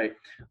 Right.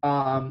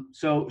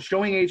 So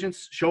showing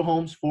agents show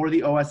homes for the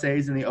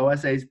OSAs, and the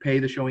OSAs pay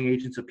the showing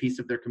agents a piece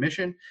of their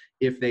commission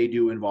if they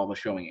do involve a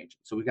showing agent.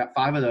 So we've got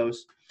 5 of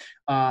those.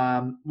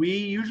 We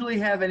usually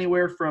have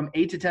anywhere from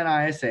 8 to 10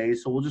 ISAs.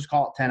 So we'll just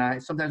call it 10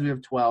 ISAs. Sometimes we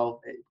have 12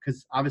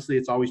 because obviously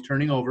it's always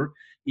turning over.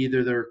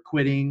 Either they're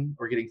quitting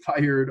or getting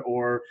fired,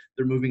 or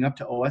they're moving up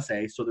to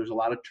OSA. So there's a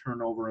lot of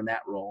turnover in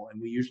that role.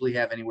 And we usually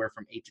have anywhere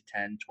from 8 to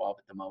 10, 12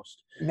 at the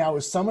most. Now,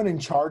 is someone in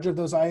charge of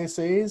those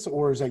ISAs,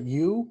 or is that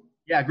you?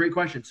 Yeah, great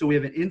question. So we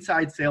have an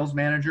inside sales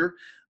manager.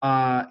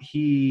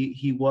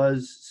 He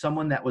was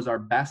someone that was our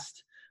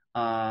best,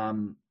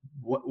 one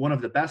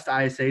of the best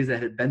ISAs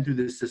that had been through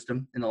this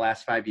system in the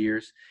last 5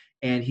 years.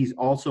 And he's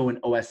also an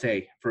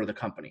OSA for the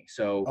company.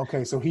 So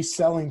okay, so he's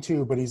selling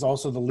too, but he's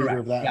also the leader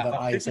of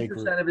that ISA group.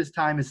 50% of his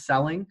time is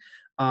selling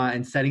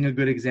and setting a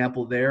good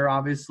example there,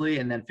 obviously.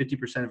 And then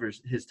 50% of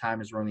his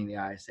time is running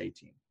the ISA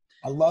team.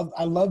 I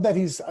love that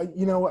he's, I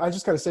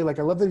just got to say, like,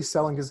 I love that he's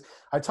selling, because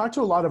I talked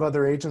to a lot of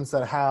other agents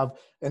that have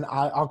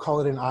I'll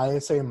call it an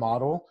ISA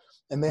model,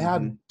 and they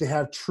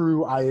have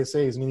true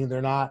ISAs, meaning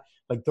they're not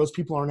like those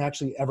people aren't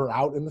actually ever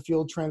out in the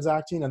field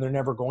transacting, and they're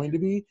never going to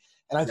be.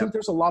 And I think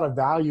there's a lot of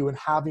value in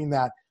having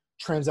that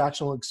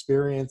transactional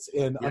experience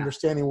and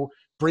understanding,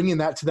 bringing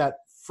that to that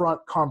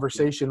front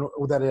conversation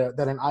that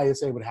an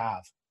ISA would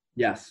have.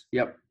 Yes.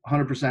 Yep.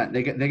 100%.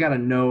 They got to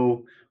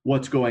know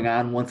what's going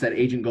on once that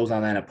agent goes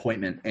on that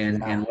appointment,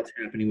 and what's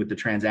happening with the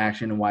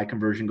transaction, and why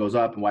conversion goes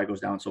up and why it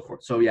goes down and so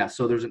forth. So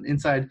so there's an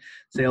inside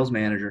sales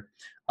manager,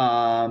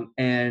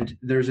 and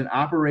there's an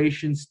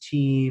operations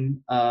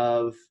team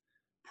of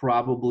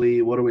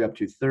probably, what are we up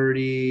to?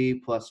 30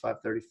 plus 5,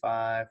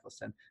 35 plus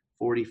 10,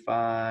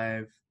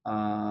 45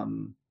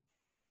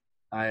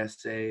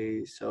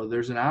 ISA. So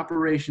there's an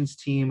operations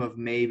team of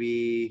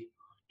maybe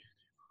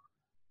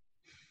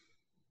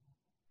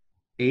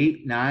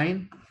 8,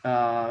 9,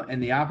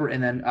 and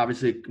then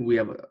obviously we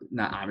have,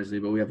 not obviously,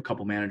 but we have a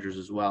couple managers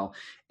as well.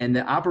 And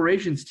the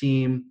operations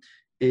team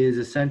is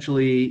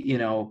essentially,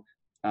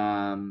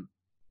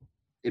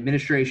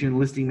 administration,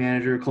 listing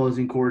manager,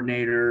 closing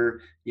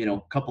coordinator,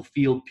 a couple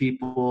field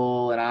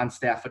people, an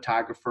on-staff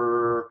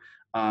photographer,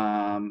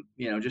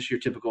 just your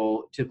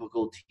typical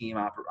team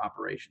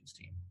operations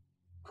team.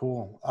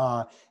 Cool.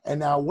 And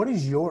now what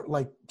is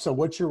so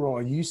what's your role?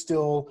 Are you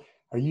still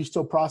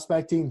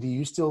prospecting? Do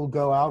you still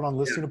go out on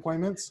listing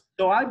appointments?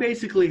 So I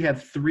basically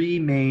have 3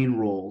 main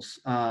roles.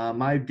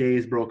 My day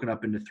is broken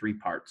up into 3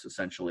 parts,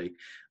 essentially.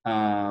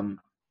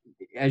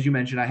 As you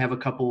mentioned, I have a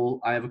couple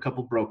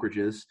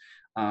brokerages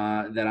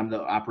that I'm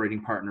the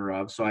operating partner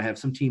of. So I have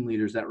some team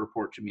leaders that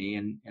report to me,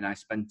 and I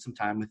spend some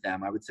time with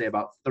them. I would say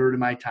about a third of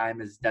my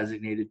time is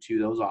designated to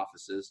those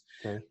offices.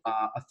 Okay.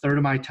 A third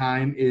of my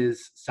time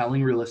is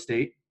selling real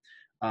estate.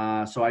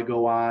 So I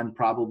go on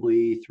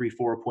probably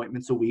 3-4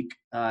 appointments a week.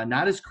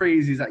 Not as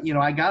crazy as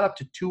I got up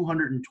to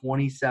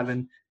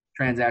 227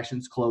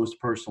 transactions closed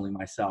personally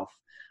myself.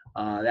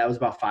 That was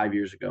about 5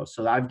 years ago.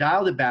 So I've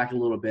dialed it back a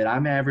little bit.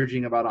 I'm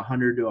averaging about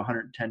 100 to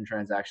 110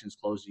 transactions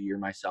closed a year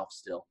myself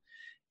still.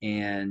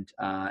 And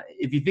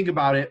if you think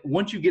about it,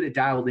 once you get it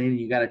dialed in and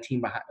you got a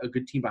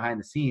good team behind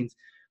the scenes,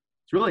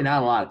 it's really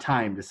not a lot of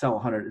time to sell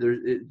 100.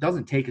 It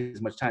doesn't take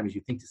as much time as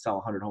you think to sell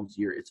 100 homes a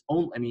year. It's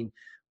only,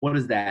 what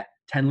is that?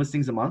 10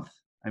 listings a month?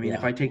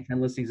 If I take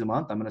 10 listings a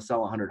month, I'm going to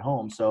sell 100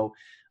 homes. So,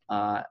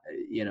 so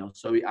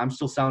I'm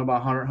still selling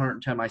about 100,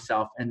 110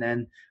 myself. And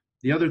then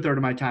the other third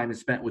of my time is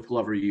spent with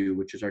Glover U,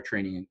 which is our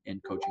training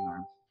and coaching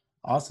arm.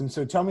 Awesome.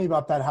 So tell me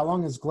about that. How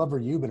long has Glover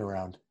U been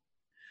around?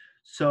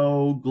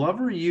 So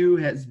Glover U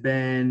has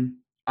been,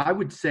 I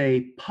would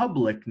say,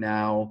 public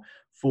now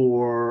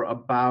for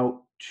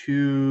about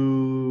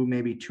 2,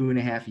 maybe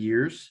 2.5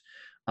 years.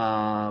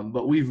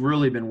 But we've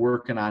really been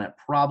working on it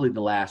probably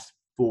the last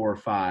 4 or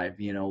 5.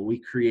 I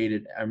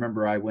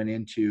remember I went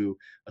into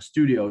a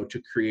studio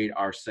to create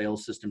our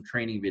sales system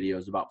training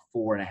videos about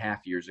 4.5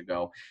 years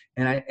ago.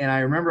 And I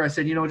remember I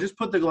said, just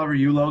put the Glover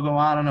U logo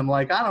on. And I'm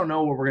like, I don't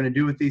know what we're going to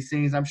do with these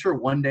things. I'm sure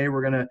one day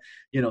we're going to,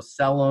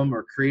 sell them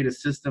or create a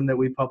system that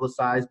we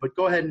publicize, but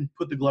go ahead and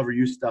put the Glover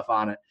U stuff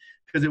on it,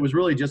 because it was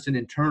really just an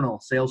internal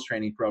sales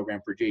training program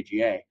for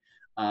JGA.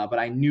 But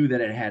I knew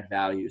that it had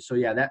value. So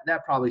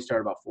that probably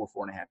started about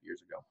 4.5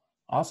 years ago.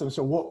 Awesome.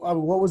 So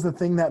what was the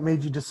thing that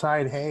made you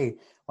decide, hey,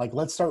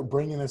 let's start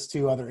bringing this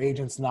to other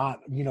agents,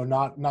 not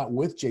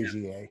with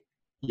JGA?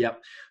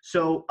 Yep.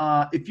 So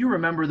if you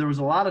remember, there was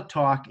a lot of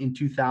talk in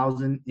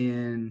 2000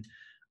 in,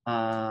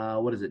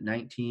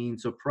 19?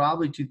 So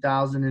probably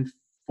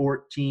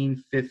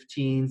 2014,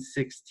 15,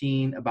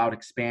 16 about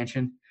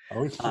expansion.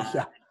 Oh,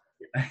 yeah.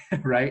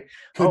 Right?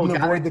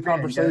 Couldn't avoid the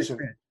conversation.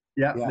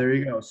 Yeah, there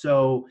you go.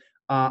 So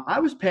I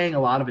was paying a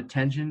lot of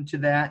attention to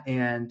that,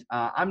 and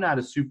I'm not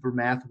a super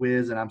math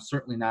whiz, and I'm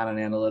certainly not an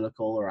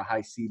analytical or a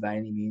high C by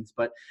any means,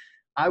 but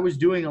I was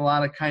doing a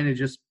lot of kind of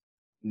just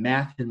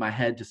math in my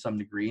head to some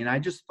degree, and I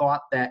just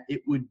thought that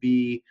it would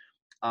be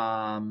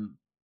that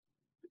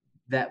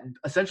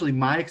essentially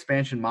my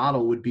expansion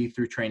model would be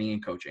through training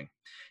and coaching,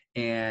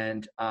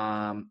 and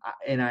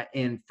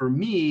for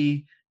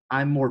me,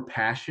 I'm more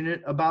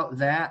passionate about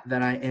that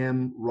than I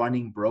am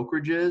running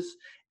brokerages.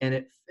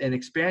 And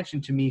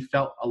expansion to me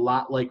felt a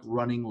lot like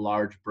running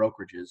large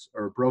brokerages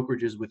or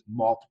brokerages with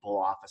multiple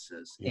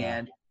offices. Yeah.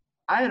 And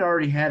I had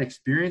already had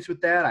experience with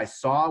that. I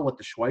saw what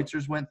the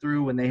Schweitzers went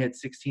through when they had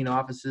 16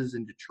 offices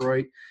in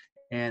Detroit.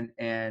 And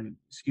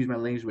excuse my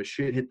language, but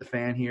shit hit the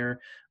fan here.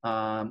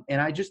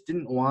 And I just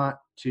didn't want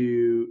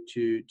to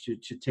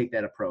take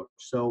that approach.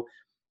 So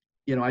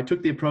I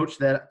took the approach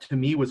that to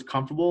me was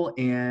comfortable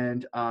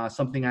and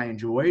something I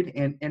enjoyed.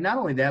 And not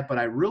only that, but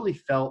I really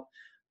felt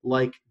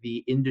like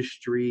the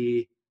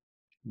industry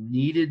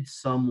needs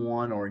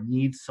someone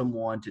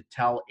to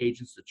tell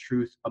agents the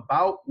truth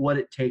about what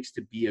it takes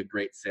to be a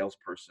great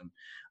salesperson.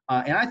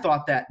 And I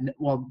thought that,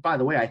 well, by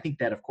the way, I think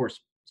that, of course,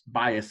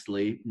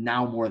 biasly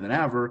now more than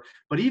ever,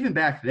 but even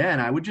back then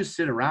I would just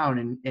sit around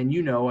and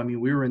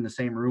we were in the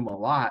same room a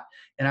lot,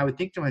 and I would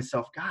think to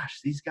myself,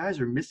 gosh, these guys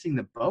are missing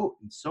the boat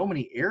in so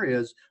many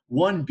areas.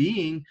 One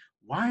being,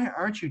 why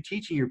aren't you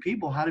teaching your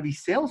people how to be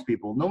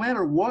salespeople? No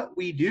matter what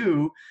we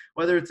do,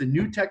 whether it's a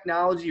new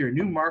technology or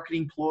new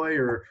marketing ploy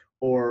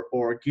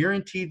or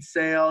guaranteed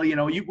sale,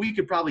 we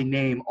could probably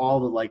name all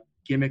the like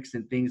gimmicks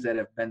and things that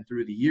have been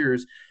through the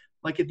years.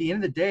 Like at the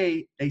end of the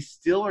day, they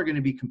still are going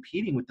to be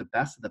competing with the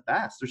best of the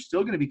best. They're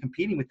still going to be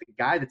competing with the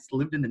guy that's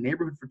lived in the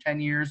neighborhood for 10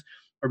 years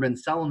or been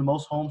selling the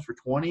most homes for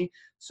 20.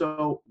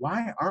 So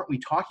why aren't we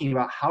talking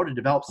about how to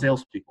develop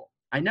salespeople?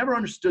 I never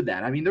understood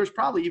that. I mean, there's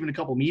probably even a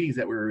couple meetings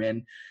that we were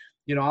in.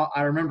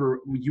 I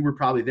remember you were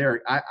probably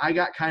there. I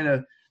got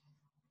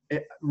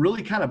it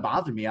really kind of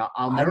bothered me.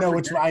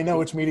 I know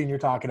which meeting you're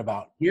talking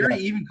about. Gary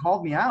even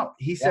called me out.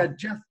 He said,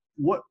 Jeff,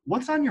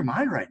 what's on your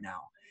mind right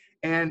now?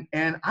 And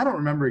I don't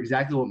remember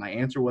exactly what my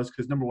answer was,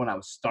 because number one, I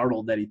was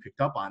startled that he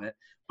picked up on it,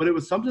 but it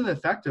was something to the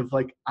effect of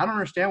like, I don't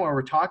understand why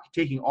we're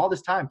taking all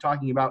this time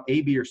talking about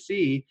A, B, or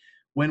C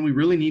when we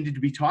really needed to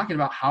be talking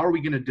about how are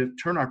we going to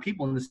turn our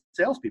people into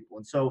salespeople.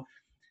 And so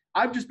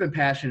I've just been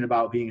passionate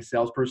about being a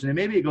salesperson, and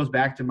maybe it goes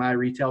back to my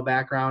retail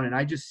background. And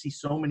I just see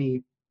so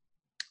many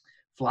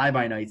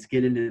fly-by-nights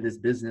get into this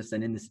business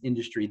and in this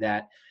industry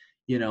that,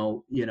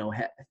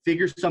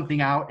 figure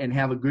something out and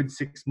have a good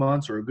 6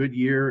 months or a good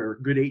year or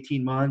a good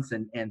 18 months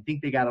and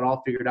think they got it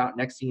all figured out.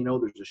 Next thing you know,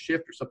 there's a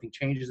shift or something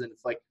changes, and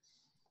it's like,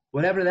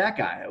 what happened to that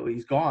guy? Oh,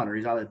 he's gone or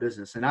he's out of the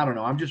business. And I don't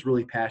know. I'm just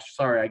really passionate.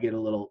 Sorry, I get a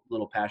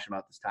little passionate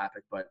about this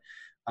topic, but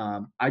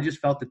I just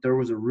felt that there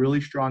was a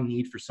really strong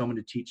need for someone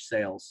to teach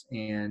sales,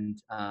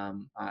 and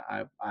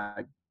I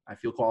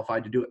feel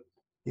qualified to do it.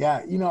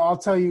 Yeah, I'll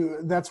tell you,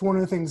 that's one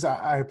of the things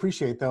I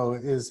appreciate though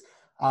is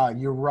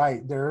you're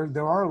right. There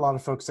are a lot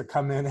of folks that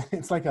come in and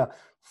it's like a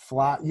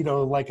flat,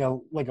 like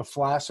a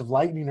flash of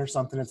lightning or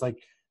something. It's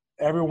like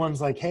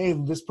everyone's like, hey,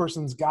 this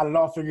person's got it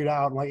all figured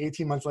out. And like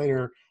 18 months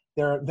later,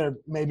 they're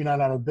maybe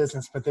not out of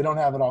business, but they don't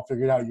have it all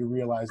figured out. You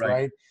realize,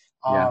 right?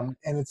 Yeah.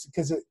 And it's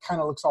because it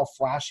kind of looks all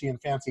flashy and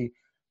fancy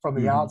from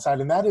the outside.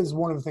 And that is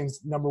one of the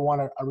things, number one,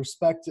 I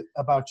respect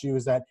about you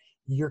is that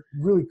you're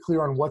really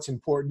clear on what's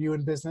important to you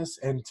in business.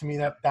 And to me,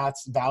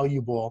 that's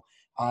valuable.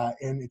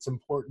 And it's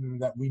important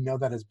that we know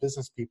that as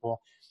business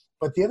people.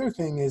 But the other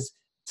thing is,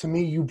 to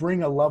me, you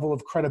bring a level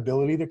of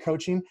credibility to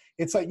coaching.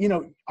 It's like,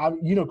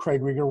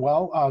 Craig Rieger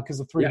well, because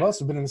the three of us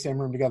have been in the same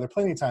room together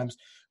plenty of times.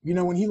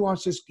 When he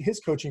launched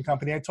his coaching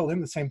company, I told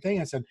him the same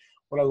thing. I said,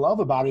 what I love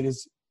about it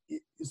is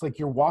it's like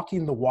you're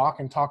walking the walk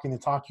and talking the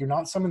talk. You're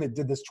not someone that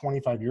did this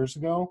 25 years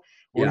ago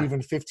or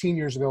even 15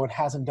 years ago and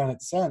hasn't done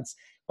it since.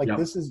 Like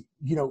this is,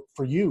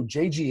 for you,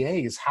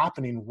 JGA is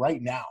happening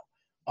right now,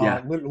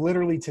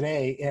 literally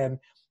today. And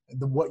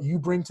what you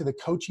bring to the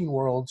coaching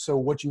world, so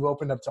what you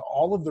opened up to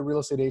all of the real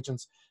estate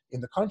agents in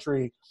the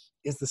country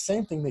is the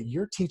same thing that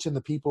you're teaching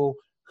the people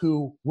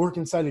who work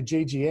inside of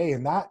JGA.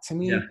 And that, to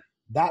me,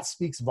 that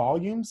speaks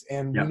volumes.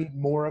 And we need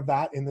more of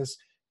that in this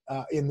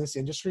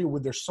industry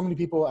where there's so many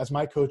people, as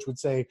my coach would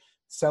say,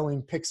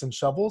 selling picks and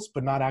shovels,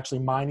 but not actually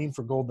mining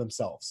for gold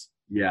themselves.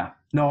 Yeah,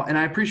 no. And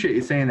I appreciate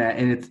you saying that.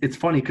 And it's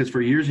funny because for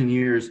years and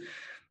years,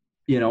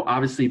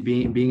 obviously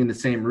being in the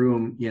same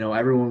room,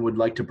 everyone would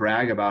like to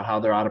brag about how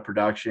they're out of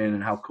production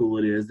and how cool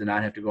it is to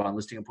not have to go on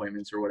listing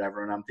appointments or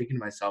whatever. And I'm thinking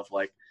to myself,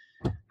 like,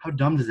 how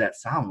dumb does that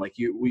sound? Like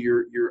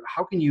you're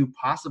how can you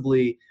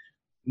possibly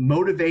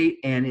motivate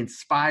and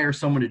inspire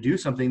someone to do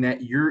something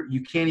that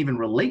you can't even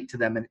relate to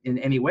them in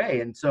any way?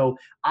 And so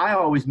I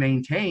always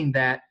maintain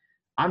that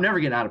I'm never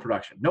getting out of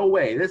production. No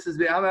way.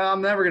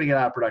 I'm never going to get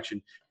out of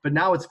production. But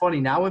now it's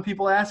funny. Now when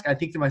people ask, I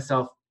think to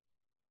myself,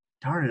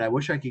 darn it, I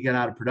wish I could get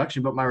out of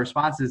production. But my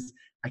response is,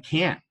 I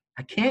can't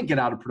get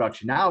out of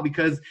production now,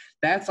 because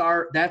that's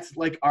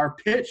like our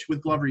pitch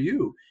with Glover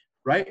U,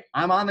 right?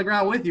 I'm on the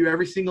ground with you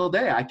every single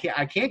day. I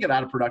can't get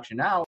out of production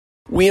now.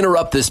 We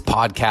interrupt this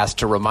podcast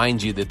to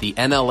remind you that the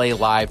NLA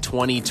Live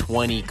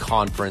 2020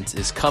 conference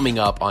is coming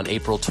up on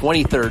April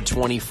 23rd,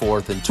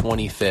 24th, and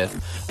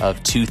 25th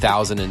of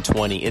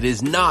 2020. It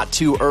is not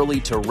too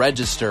early to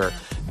register.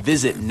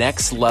 Visit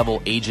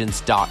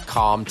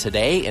nextlevelagents.com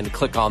today and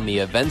click on the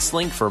events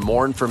link for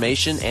more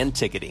information and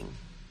ticketing.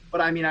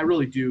 But I mean, I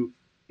really do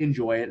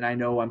enjoy it. And I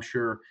know, I'm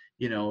sure,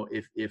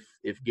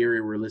 if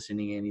Gary were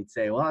listening in, he'd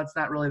say, well, it's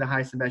not really the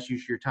highest and best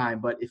use of your time,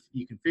 but if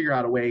you can figure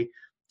out a way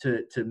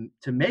to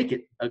make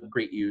it a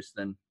great use,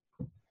 then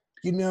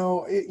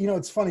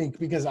it's funny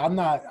because I'm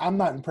not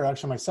in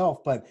production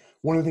myself, but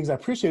one of the things I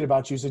appreciate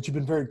about you is that you've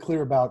been very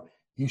clear about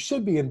you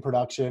should be in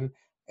production.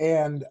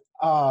 And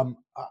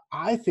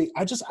I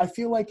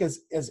feel like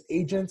as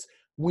agents,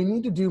 we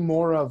need to do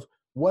more of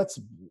what's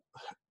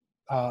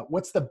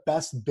the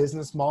best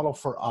business model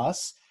for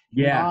us.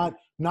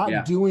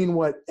 Not doing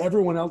what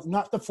everyone else,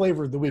 not the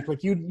flavor of the week.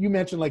 Like you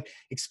mentioned, like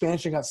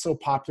expansion got so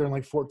popular in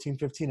like 14,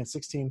 15, and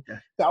 16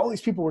 that all these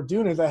people were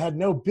doing it that had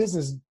no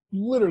business,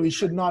 literally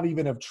should not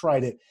even have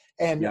tried it.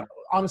 And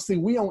honestly,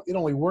 it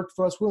only worked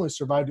for us. We only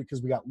survived it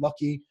because we got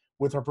lucky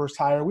with our first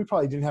hire. We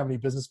probably didn't have any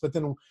business, but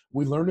then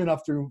we learned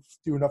enough through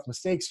enough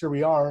mistakes. Here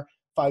we are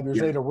 5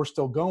 years later, we're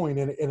still going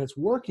and it's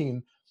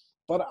working.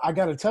 But I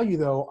got to tell you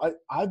though,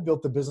 I've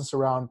built the business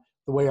around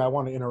the way I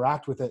want to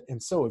interact with it.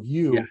 And so have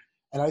you.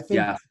 And I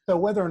think so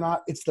whether or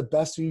not it's the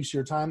best use of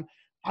your time,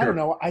 I don't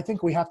know. I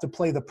think we have to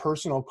play the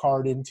personal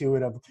card into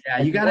it of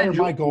you got to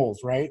enjoy my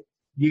goals, right?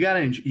 You got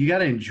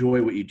to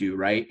enjoy what you do,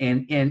 right?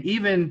 And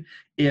even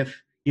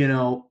if, you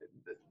know,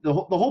 the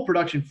whole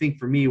production thing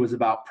for me was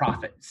about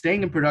profit.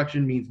 Staying in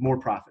production means more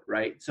profit,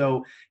 right?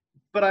 So,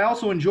 but I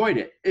also enjoyed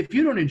it. If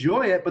you don't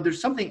enjoy it, but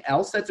there's something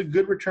else that's a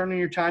good return on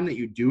your time that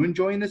you do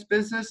enjoy in this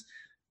business,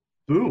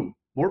 boom,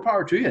 more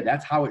power to you.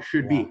 That's how it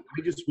should be.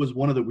 I just was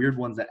one of the weird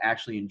ones that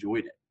actually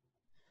enjoyed it.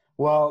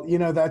 Well, you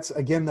know, that's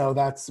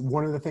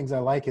one of the things I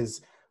like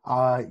is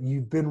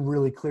you've been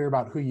really clear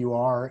about who you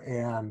are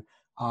and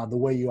the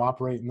way you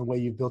operate and the way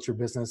you've built your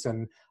business.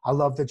 And I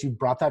love that you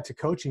brought that to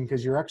coaching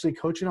because you're actually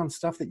coaching on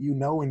stuff that you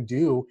know and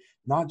do,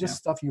 not just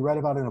stuff you read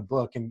about in a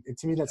book. And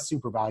to me, that's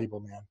super valuable,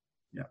 man.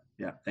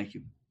 Yeah. Thank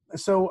you.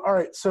 So, all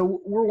right.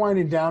 So we're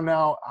winding down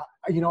now.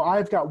 You know,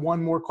 I've got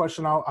one more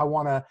question I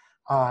want to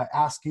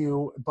ask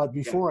you, but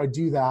before I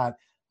do that,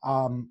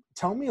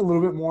 tell me a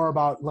little bit more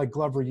about like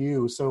Glover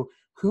U. So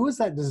who is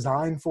that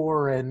designed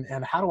for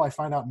and how do I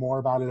find out more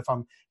about it? If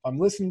I'm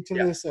listening to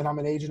this and I'm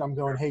an agent, I'm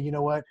going, hey, you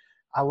know what?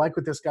 I like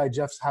what this guy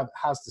Jeff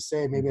has to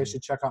say. Maybe I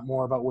should check out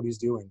more about what he's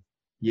doing.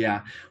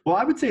 Yeah. Well,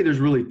 I would say there's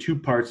really two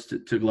parts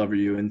to Glover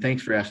U, and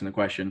thanks for asking the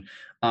question.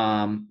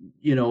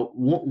 You know,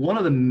 one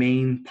of the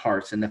main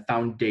parts and the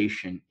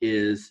foundation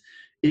is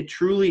it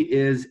truly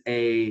is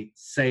a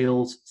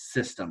sales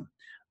system.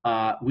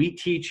 We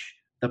teach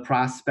the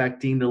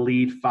prospecting, the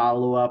lead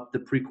follow-up, the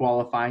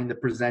pre-qualifying, the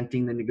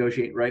presenting, the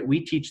negotiating, right? We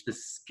teach the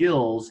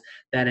skills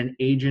that an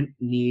agent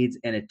needs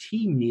and a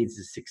team needs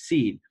to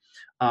succeed.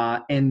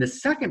 And the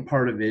second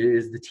part of it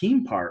is the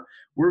team part.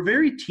 We're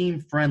very team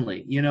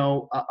friendly. You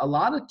know, a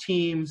lot of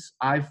teams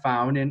I've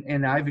found,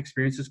 and I've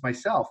experienced this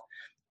myself,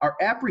 are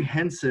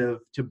apprehensive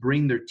to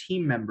bring their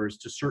team members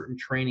to certain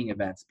training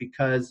events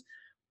because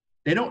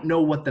they don't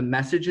know what the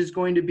message is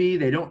going to be.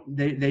 They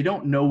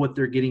don't know what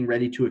they're getting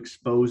ready to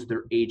expose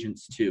their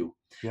agents to.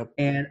 Yep.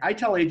 And I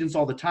tell agents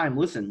all the time,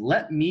 listen,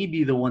 let me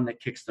be the one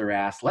that kicks their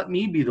ass. Let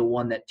me be the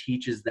one that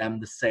teaches them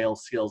the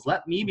sales skills.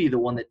 Let me be the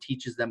one that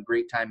teaches them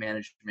great time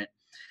management.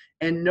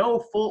 And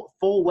know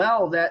full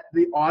well that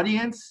the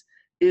audience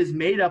is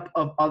made up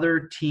of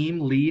other team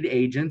lead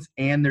agents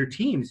and their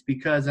teams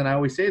because, and I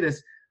always say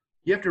this,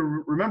 you have to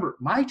remember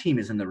my team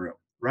is in the room,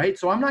 right?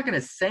 So I'm not going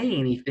to say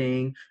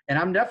anything, and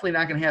I'm definitely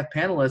not going to have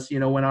panelists, you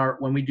know,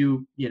 when we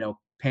do, you know,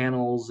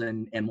 panels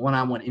and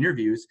one-on-one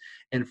interviews.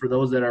 And for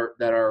those that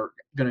are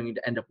going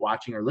to end up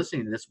watching or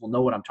listening to this will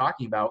know what I'm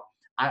talking about.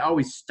 I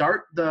always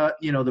start the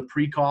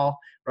pre-call,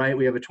 right?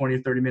 We have a 20 or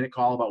 30-minute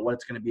call about what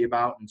it's going to be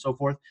about and so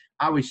forth.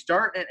 I always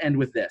start and end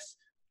with this.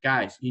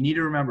 Guys, you need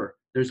to remember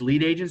there's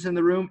lead agents in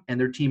the room and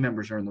their team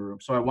members are in the room.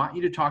 So I want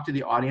you to talk to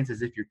the audience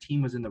as if your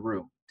team was in the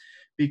room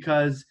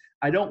because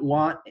I don't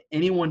want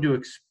anyone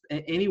to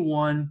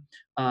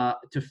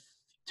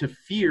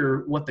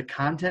fear what the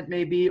content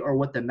may be or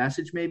what the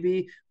message may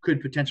be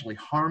could potentially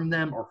harm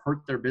them or hurt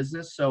their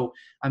business. So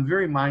I'm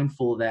very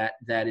mindful that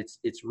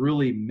it's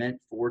really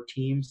meant for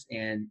teams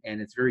and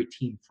it's very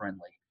team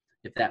friendly,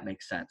 if that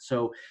makes sense.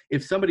 So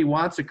if somebody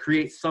wants to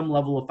create some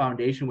level of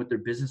foundation with their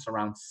business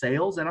around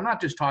sales, and I'm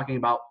not just talking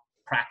about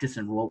practice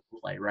and role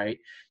play, right?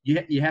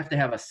 You have to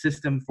have a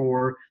system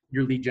for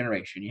your lead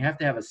generation. You have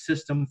to have a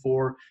system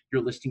for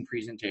your listing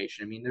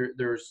presentation. I mean,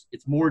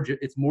 it's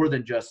more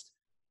than just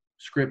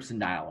scripts and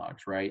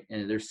dialogues, right?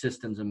 And there's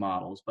systems and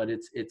models, but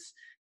it's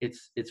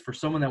for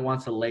someone that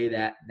wants to lay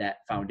that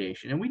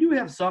foundation. And we do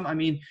have some. I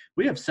mean,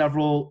 we have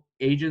several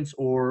agents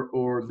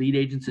or lead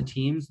agents and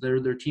teams.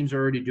 Their teams are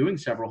already doing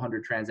several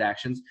hundred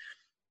transactions,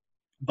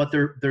 but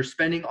they're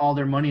spending all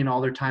their money and all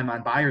their time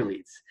on buyer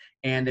leads,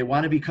 and they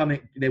want to become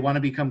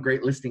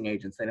great listing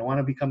agents. They don't want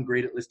to become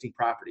great at listing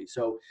property.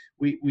 So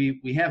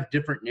we have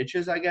different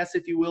niches, I guess,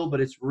 if you will,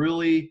 but it's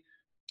really,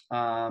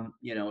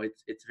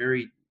 it's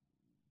very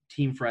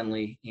team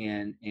friendly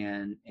and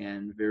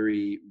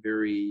very,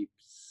 very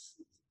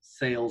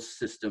sales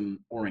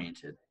system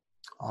oriented.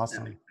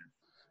 Awesome.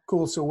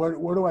 Cool. So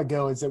where do I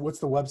go? What's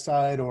the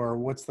website or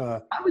what's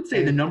the? I would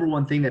say the number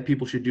one thing that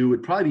people should do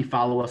would probably be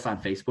follow us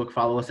on Facebook.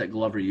 Follow us at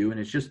Glover U, and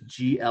it's just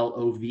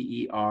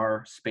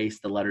GLOVER space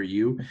the letter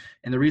U.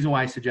 And the reason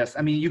why I suggest,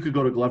 I mean, you could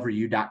go to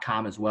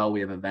gloveru.com as well. We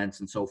have events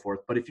and so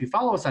forth. But if you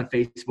follow us on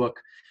Facebook,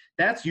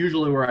 that's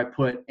usually where I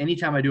put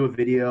anytime I do a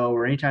video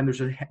or anytime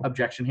there's an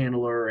objection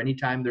handler or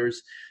anytime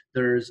there's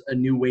a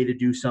new way to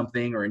do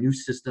something or a new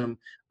system,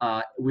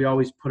 we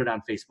always put it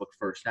on Facebook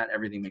first. Not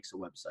everything makes a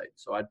website.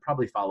 So I'd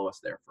probably follow us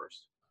there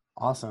first.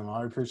 Awesome.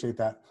 I appreciate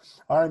that.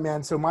 All right,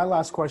 man. So my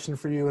last question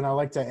for you, and I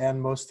like to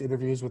end most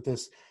interviews with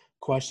this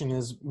question,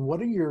 is what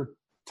are your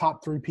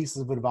top 3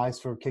 pieces of advice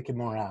for kicking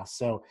more ass?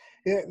 So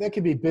that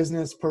could be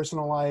business,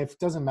 personal life,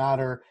 doesn't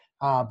matter.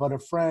 But a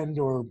friend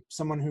or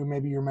someone who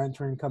maybe you're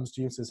mentoring comes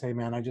to you and says, hey,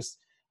 man, I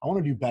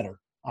want to do better.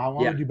 I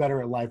want to do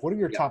better at life. What are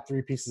your top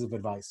 3 pieces of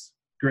advice?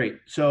 Great.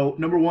 So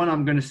number 1,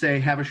 I'm going to say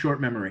have a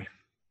short memory.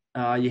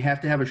 You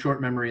have to have a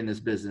short memory in this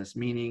business,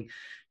 meaning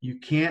you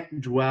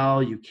can't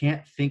dwell, you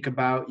can't think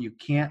about, you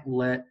can't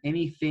let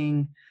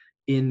anything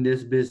in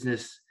this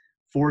business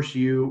force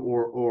you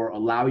or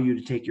allow you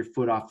to take your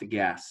foot off the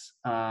gas.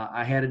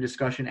 I had a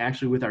discussion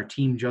actually with our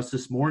team just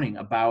this morning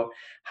about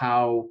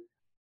how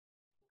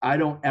I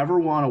don't ever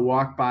want to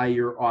walk by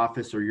your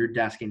office or your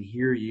desk and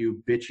hear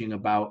you bitching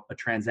about a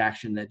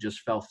transaction that just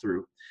fell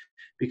through.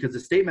 Because the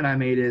statement I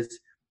made is,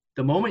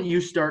 the moment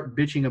you start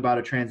bitching about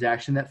a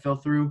transaction that fell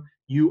through,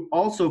 you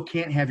also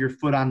can't have your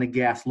foot on the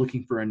gas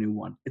looking for a new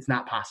one. It's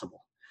not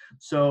possible.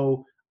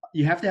 So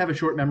you have to have a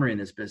short memory in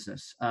this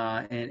business.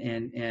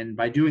 And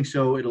by doing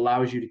so, it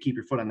allows you to keep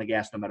your foot on the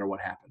gas no matter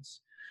what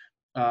happens.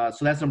 So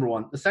that's number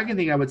one. The second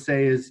thing I would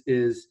say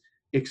is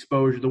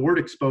exposure. The word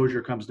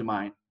exposure comes to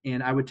mind.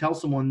 And I would tell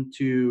someone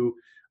to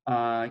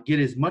get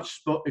as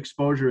much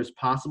exposure as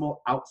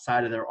possible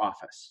outside of their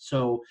office.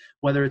 So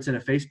whether it's in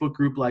a Facebook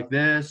group like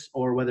this,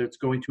 or whether it's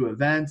going to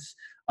events,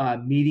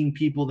 meeting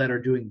people that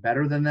are doing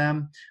better than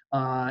them,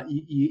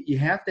 you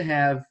have to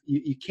have,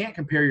 you can't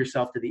compare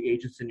yourself to the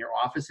agents in your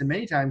office, and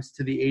many times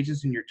to the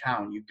agents in your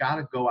town. You've got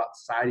to go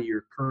outside of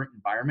your current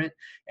environment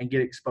and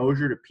get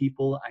exposure to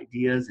people,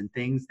 ideas, and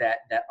things that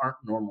aren't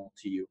normal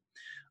to you.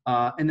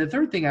 And the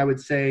third thing I would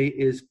say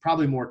is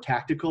probably more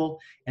tactical,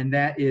 and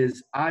that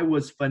is I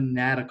was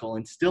fanatical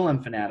and still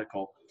am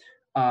fanatical.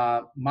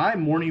 My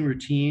morning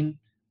routine,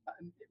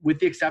 with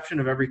the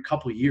exception of every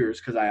couple of years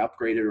because I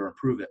upgrade it or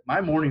improve it,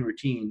 my morning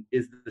routine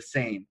is the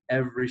same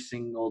every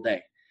single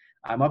day.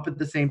 I'm up at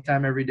the same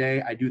time every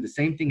day. I do the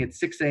same thing at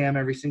 6 a.m.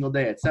 every single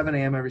day, at 7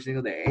 a.m. every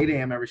single day, 8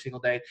 a.m. every single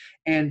day.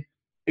 And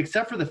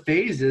except for the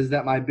phases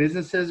that my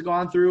business has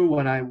gone through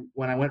when I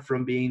went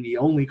from being the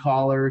only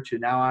caller to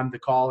now I'm the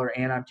caller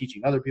and I'm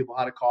teaching other people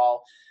how to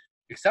call,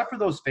 except for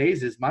those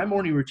phases, my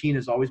morning routine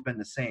has always been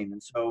the same.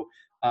 And so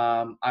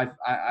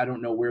I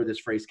don't know where this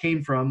phrase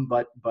came from,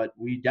 but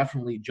we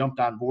definitely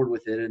jumped on board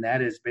with it. And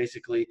that is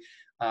basically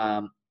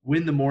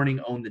win the morning,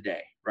 own the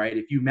day, right?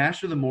 If you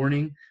master the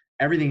morning,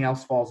 everything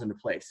else falls into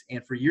place.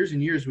 And for years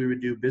and years, we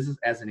would do business,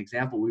 as an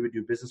example, we would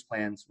do business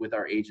plans with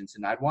our agents.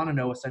 And I'd want to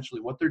know essentially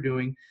what they're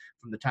doing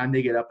from the time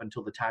they get up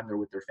until the time they're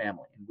with their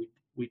family. And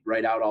we'd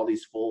write out all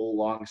these full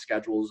long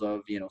schedules of,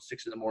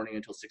 6 in the morning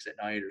until 6 at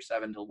night or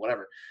 7 till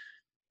whatever.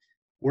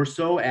 We're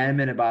so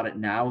adamant about it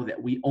now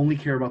that we only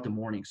care about the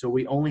morning. So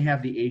we only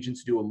have the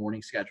agents do a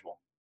morning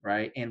schedule,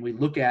 right? And we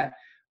look at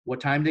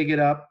what time they get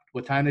up,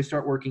 what time they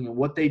start working, and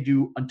what they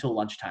do until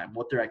lunchtime,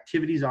 what their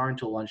activities are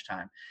until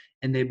lunchtime.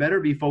 And they better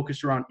be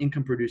focused around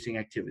income producing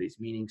activities,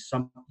 meaning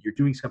you're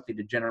doing something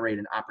to generate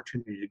an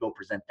opportunity to go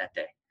present that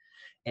day.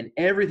 And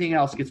everything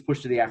else gets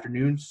pushed to the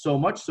afternoon, so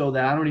much so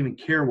that I don't even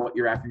care what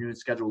your afternoon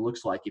schedule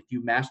looks like. If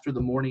you master the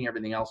morning,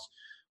 everything else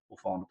will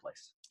fall into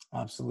place.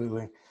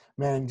 Absolutely.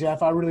 Man,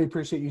 Jeff, I really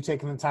appreciate you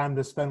taking the time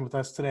to spend with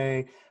us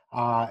today.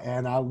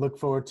 And I look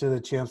forward to the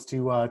chance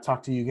to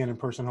talk to you again in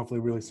person,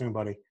 hopefully really soon,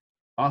 buddy.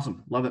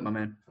 Awesome. Love it, my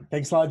man.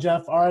 Thanks a lot,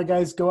 Jeff. All right,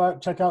 guys, go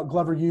out, check out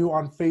Glover U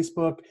on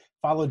Facebook.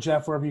 Follow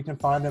Jeff wherever you can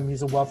find him.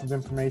 He's a wealth of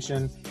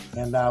information.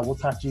 And we'll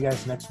talk to you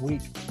guys next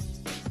week.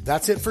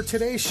 That's it for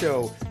today's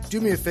show. Do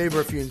me a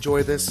favor, if you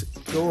enjoy this,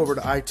 go over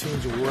to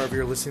iTunes or wherever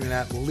you're listening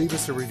at, leave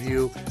us a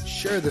review,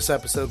 share this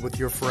episode with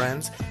your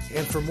friends,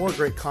 and for more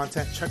great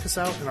content, check us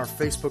out in our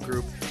Facebook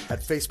group at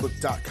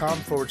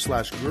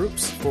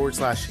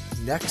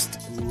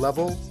facebook.com/groups/Next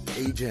Level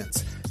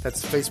Agents.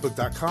 That's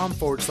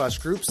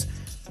facebook.com/groups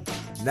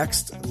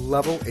Next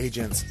Level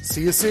Agents.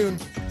 See you soon.